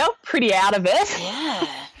typing. I felt pretty out of it. Yeah,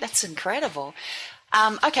 that's incredible.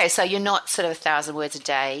 Okay, so you're not sort of 1,000 words a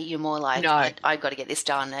day. You're more like, no. I got to get this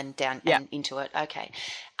done and down and into it. Okay.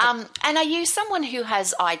 And are you someone who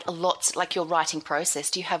has lots, like your writing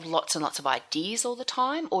process, do you have lots and lots of ideas all the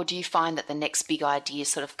time, or do you find that the next big idea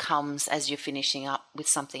sort of comes as you're finishing up with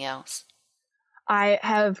something else?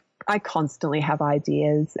 I constantly have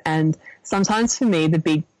ideas, and sometimes for me the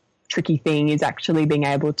big tricky thing is actually being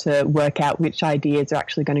able to work out which ideas are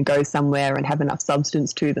actually going to go somewhere and have enough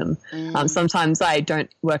substance to them. Sometimes I don't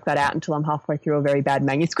work that out until I'm halfway through a very bad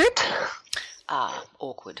manuscript.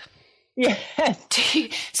 Awkward. Yes.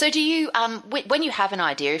 Do you, when you have an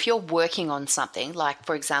idea, if you're working on something, like,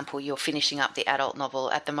 for example, you're finishing up the adult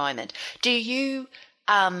novel at the moment, do you,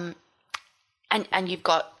 and you've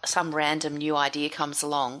got some random new idea comes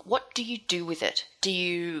along, what do you do with it? Do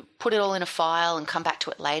you put it all in a file and come back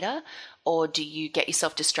to it later? Or do you get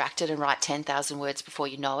yourself distracted and write 10,000 words before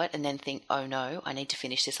you know it and then think, oh no, I need to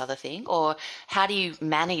finish this other thing? Or how do you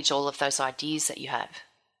manage all of those ideas that you have?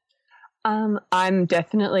 I'm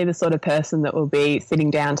definitely the sort of person that will be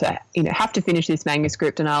sitting down to, have to finish this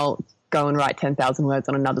manuscript, and I'll go and write 10,000 words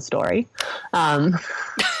on another story. That's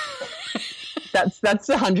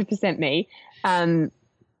 100% me.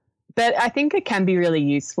 But I think it can be really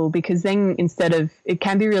useful, because then it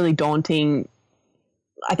can be really daunting.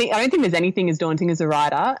 I don't think there's anything as daunting as a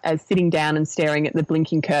writer as sitting down and staring at the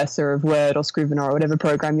blinking cursor of Word or Scrivener or whatever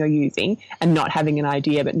program you're using and not having an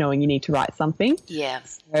idea but knowing you need to write something. Yeah.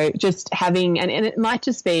 So just having, and it might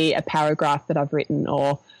just be a paragraph that I've written,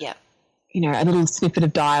 or, a little snippet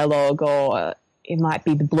of dialogue, or it might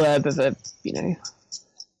be the blurb of a,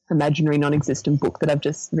 imaginary non-existent book that I've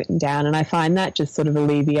just written down, and I find that just sort of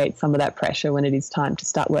alleviates some of that pressure when it is time to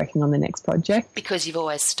start working on the next project. Because you've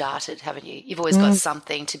always started, haven't you? You've always got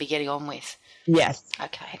something to be getting on with. Yes.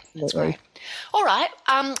 Okay, that's great. All right,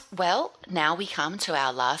 well, now we come to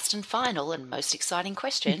our last and final and most exciting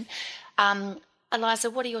question. Eliza,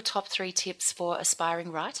 what are your top 3 tips for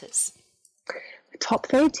aspiring writers? The top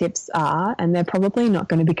 3 tips are, and they're probably not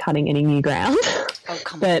going to be cutting any new ground. Oh,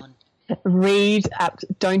 come on.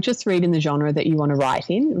 Don't just read in the genre that you want to write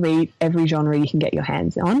in. Read every genre you can get your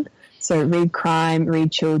hands on. So read crime,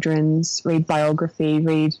 read children's, read biography,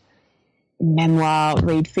 read memoir,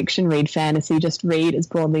 read fiction, read fantasy. Just read as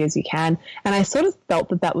broadly as you can. And I sort of felt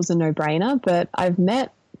that was a no-brainer, but I've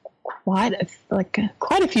met quite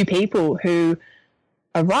a few people who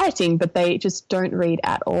are writing, but they just don't read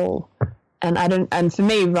at all. And for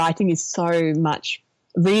me, reading is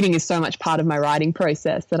so much part of my writing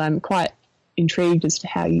process that I'm quite intrigued as to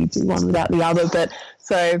how you do one without the other. But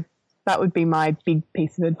so that would be my big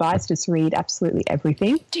piece of advice, just read absolutely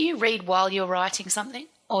everything. Do you read while you're writing something,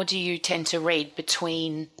 or do you tend to read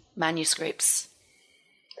between manuscripts?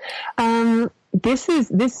 Working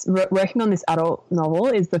on this adult novel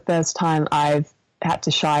is the first time I've had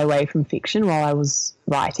to shy away from fiction while I was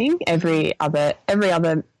writing. Every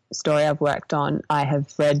other story I've worked on, I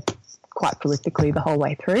have read quite prolifically the whole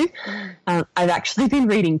way through. I've actually been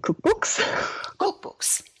reading cookbooks.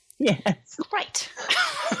 Cookbooks? Yes. Great.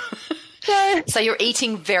 So you're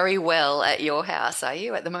eating very well at your house, are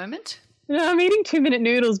you, at the moment? No, I'm eating 2-minute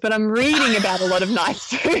noodles, but I'm reading about a lot of nice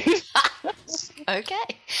food.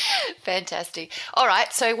 Okay. Fantastic. All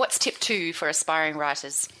right, so what's tip 2 for aspiring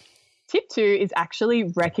writers? Tip 2 is actually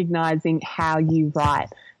recognising how you write.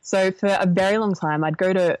 So for a very long time, I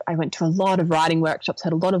went to a lot of writing workshops,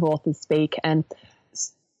 had a lot of authors speak, and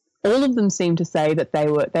all of them seemed to say that they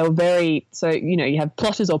were very, so, you have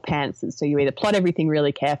plotters or pantsers. So you either plot everything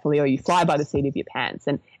really carefully or you fly by the seat of your pants.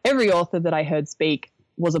 And every author that I heard speak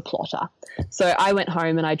was a plotter. So I went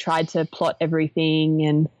home and I tried to plot everything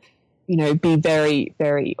and, be very,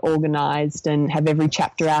 very organized and have every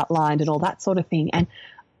chapter outlined and all that sort of thing. And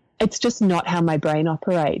it's just not how my brain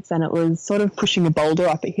operates, and it was sort of pushing a boulder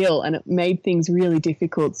up a hill, and it made things really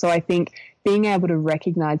difficult. So I think being able to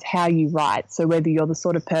recognize how you write, so whether you're the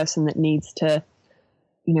sort of person that needs to,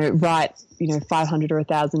 write, 500 or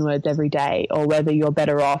 1,000 words every day, or whether you're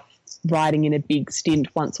better off writing in a big stint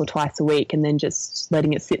once or twice a week and then just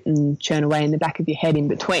letting it sit and churn away in the back of your head in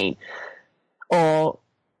between, or,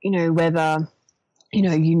 whether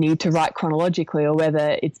you need to write chronologically, or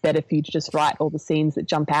whether it's better for you to just write all the scenes that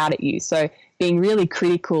jump out at you. So being really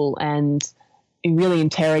critical and really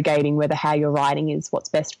interrogating whether how you're writing is what's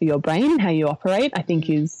best for your brain and how you operate, I think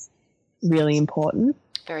is really important.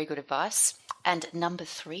 Very good advice. And number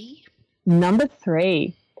 3? Number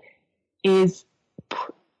 3 is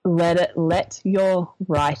let your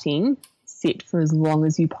writing sit for as long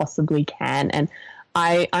as you possibly can. And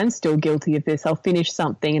I'm still guilty of this. I'll finish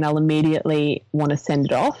something and I'll immediately want to send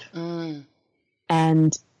it off.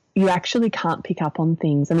 And you actually can't pick up on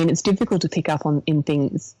things. I mean, it's difficult to pick up in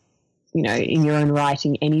things, you know, in your own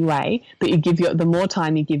writing anyway, but the more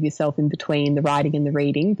time you give yourself in between the writing and the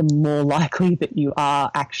reading, the more likely that you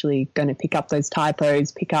are actually going to pick up those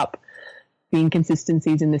typos, pick up the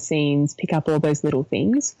inconsistencies in the scenes, pick up all those little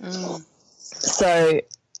things. So,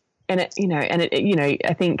 I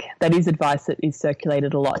think that is advice that is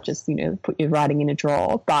circulated a lot, just, you know, put your writing in a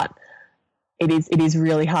drawer, but it is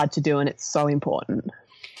really hard to do, and it's so important.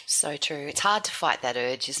 So true. It's hard to fight that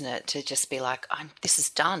urge, isn't it? To just be like, this is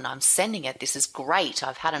done. I'm sending it. This is great.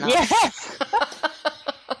 I've had enough. Yes.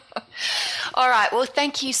 All right. Well,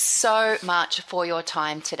 thank you so much for your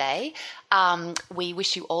time today. We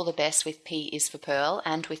wish you all the best with P is for Pearl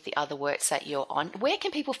and with the other works that you're on. Where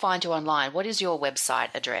can people find you online? What is your website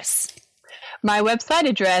address? My website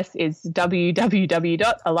address is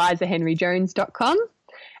www.elizahenryjones.com,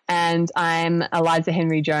 and I'm Eliza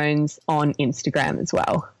Henry Jones on Instagram as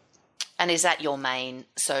well. And is that your main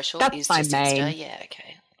social? That's my main. Insta? Yeah,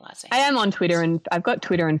 okay. I am on Twitter, and I've got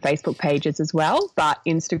Twitter and Facebook pages as well, but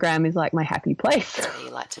Instagram is like my happy place. That's where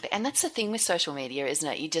you like to be. And that's the thing with social media, isn't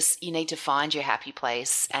it? You need to find your happy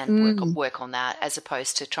place and work on that, as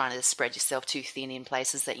opposed to trying to spread yourself too thin in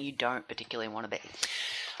places that you don't particularly want to be.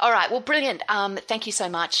 All right. Well, brilliant. Thank you so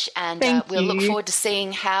much. And we'll look forward to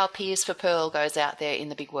seeing how P is for Pearl goes out there in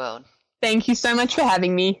the big world. Thank you so much for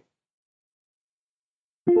having me.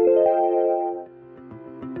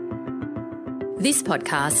 This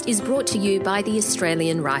podcast is brought to you by the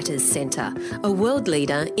Australian Writers Centre, a world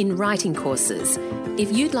leader in writing courses.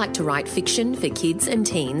 If you'd like to write fiction for kids and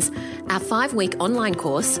teens, our 5-week online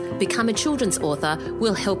course, Become a Children's Author,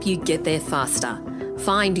 will help you get there faster.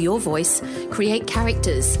 Find your voice, create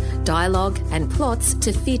characters, dialogue and plots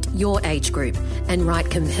to fit your age group, and write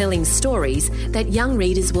compelling stories that young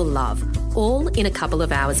readers will love, all in a couple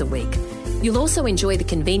of hours a week. You'll also enjoy the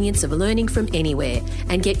convenience of learning from anywhere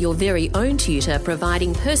and get your very own tutor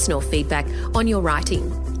providing personal feedback on your writing.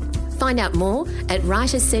 Find out more at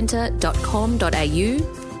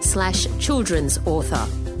writerscentre.com.au/children's author.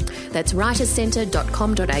 That's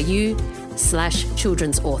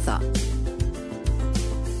writerscentre.com.au/children's author.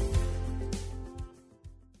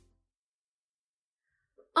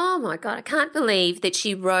 Oh my God, I can't believe that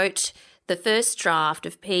she wrote the first draft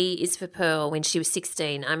of P is for Pearl when she was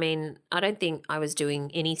 16. I mean, I don't think I was doing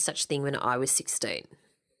any such thing when I was 16.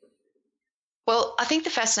 Well, I think the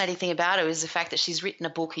fascinating thing about her is the fact that she's written a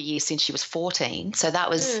book a year since she was 14. So that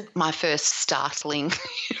was my first startling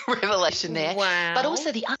revelation there. Wow. But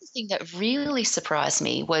also the other thing that really surprised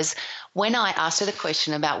me was when I asked her the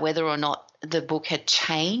question about whether or not the book had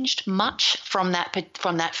changed much from that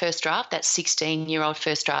first draft, that 16-year-old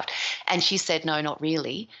first draft. And she said, no, not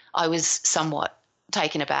really. I was somewhat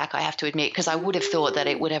taken aback, I have to admit, because I would have thought that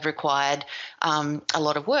it would have required a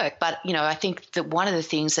lot of work. But, you know, I think that one of the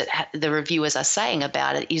things that the reviewers are saying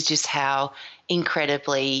about it is just how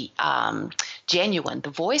incredibly genuine the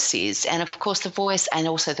voice is. And, of course, the voice and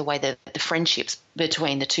also the way that the friendships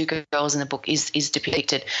between the two girls in the book is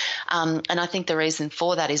depicted. And I think the reason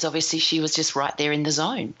for that is obviously she was just right there in the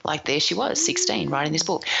zone. Like there she was, 16, writing this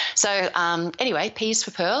book. So anyway, P is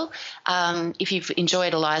for Pearl. If you've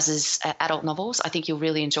enjoyed Eliza's adult novels, I think you'll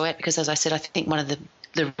really enjoy it because, as I said, I think one of the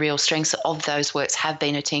real strengths of those works have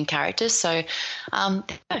been her teen characters. So,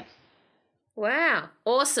 Wow.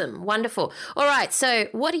 Awesome. Wonderful. All right. So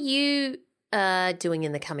what are you doing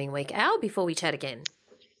in the coming week, Al, before we chat again?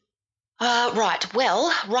 Right.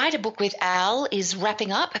 Well, Write a Book with Al is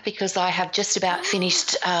wrapping up because I have just about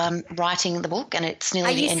finished writing the book and it's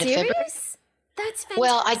nearly the end of February. That's fantastic.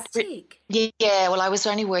 Well, I was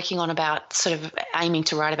only working on about sort of aiming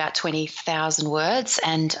to write about 20,000 words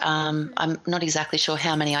and I'm not exactly sure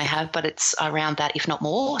how many I have, but it's around that, if not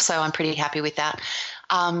more. So I'm pretty happy with that.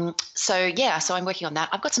 So I'm working on that.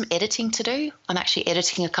 I've got some editing to do. I'm actually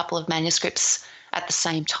editing a couple of manuscripts at the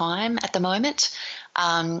same time at the moment,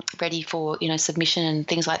 ready for, submission and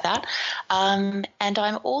things like that. And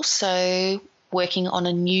I'm also working on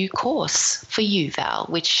a new course for you, Val,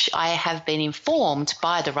 which I have been informed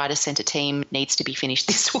by the Writers Centre team needs to be finished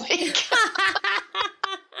this week.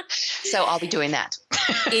 So I'll be doing that.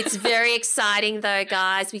 It's very exciting though,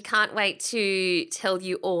 guys. We can't wait to tell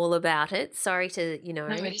you all about it. Sorry to, No,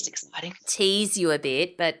 it is exciting. tease you a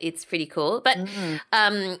bit, but it's pretty cool. But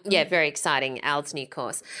yeah, very exciting. Al's new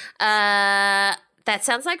course. That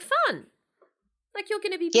sounds like fun. Like you're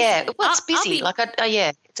going to be busy. Yeah, well, it's busy.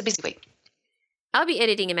 It's a busy week. I'll be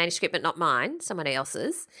editing a manuscript, but not mine, somebody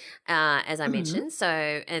else's, as I mentioned. So,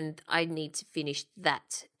 and I need to finish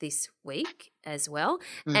that this week as well.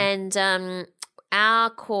 And our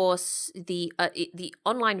course, the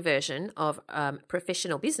online version of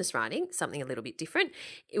professional business writing, something a little bit different,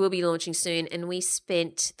 it will be launching soon. And we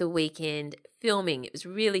spent the weekend filming. It was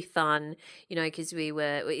really fun, because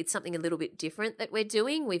it's something a little bit different that we're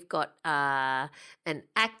doing. We've got an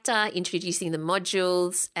actor introducing the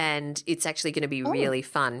modules, and it's actually going to be really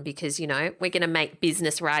fun because, we're going to make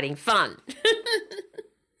business writing fun.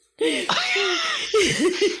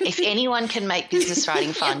 If anyone can make business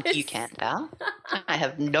writing fun, you can, Val. I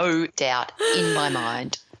have no doubt in my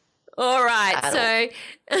mind. All right. So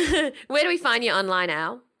where do we find you online,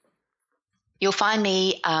 Al? You'll find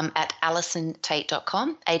me at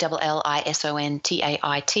AlisonTait.com,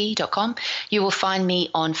 ALLISONTAIT.com. You will find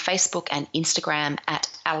me on Facebook and Instagram at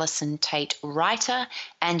Alison Tait Writer,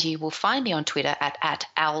 and you will find me on Twitter at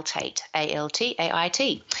AlTait,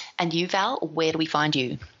 ALTAIT. And you, Val, where do we find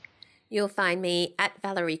you? You'll find me at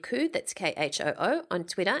Valerie Khoo, that's KHOO, on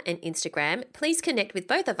Twitter and Instagram. Please connect with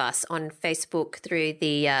both of us on Facebook through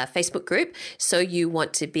the Facebook group, So You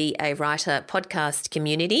Want to Be a Writer podcast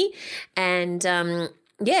community. And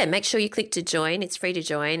make sure you click to join. It's free to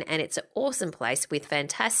join, and it's an awesome place with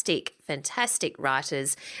fantastic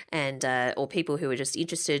writers and or people who are just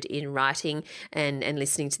interested in writing and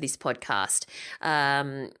listening to this podcast.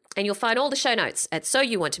 And you'll find all the show notes at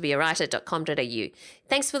soyouwanttobeawriter.com.au.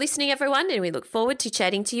 Thanks for listening, everyone, and we look forward to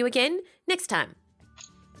chatting to you again next time.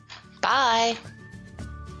 Bye.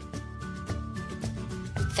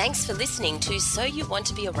 Thanks for listening to So You Want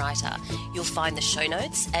to Be a Writer. You'll find the show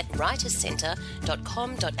notes at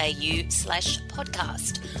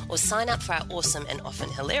writerscentre.com.au/podcast, or sign up for our awesome and often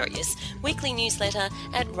hilarious weekly newsletter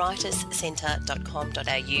at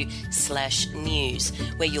writerscentre.com.au/news,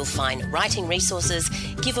 where you'll find writing resources,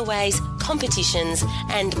 giveaways, competitions,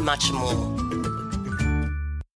 and much more.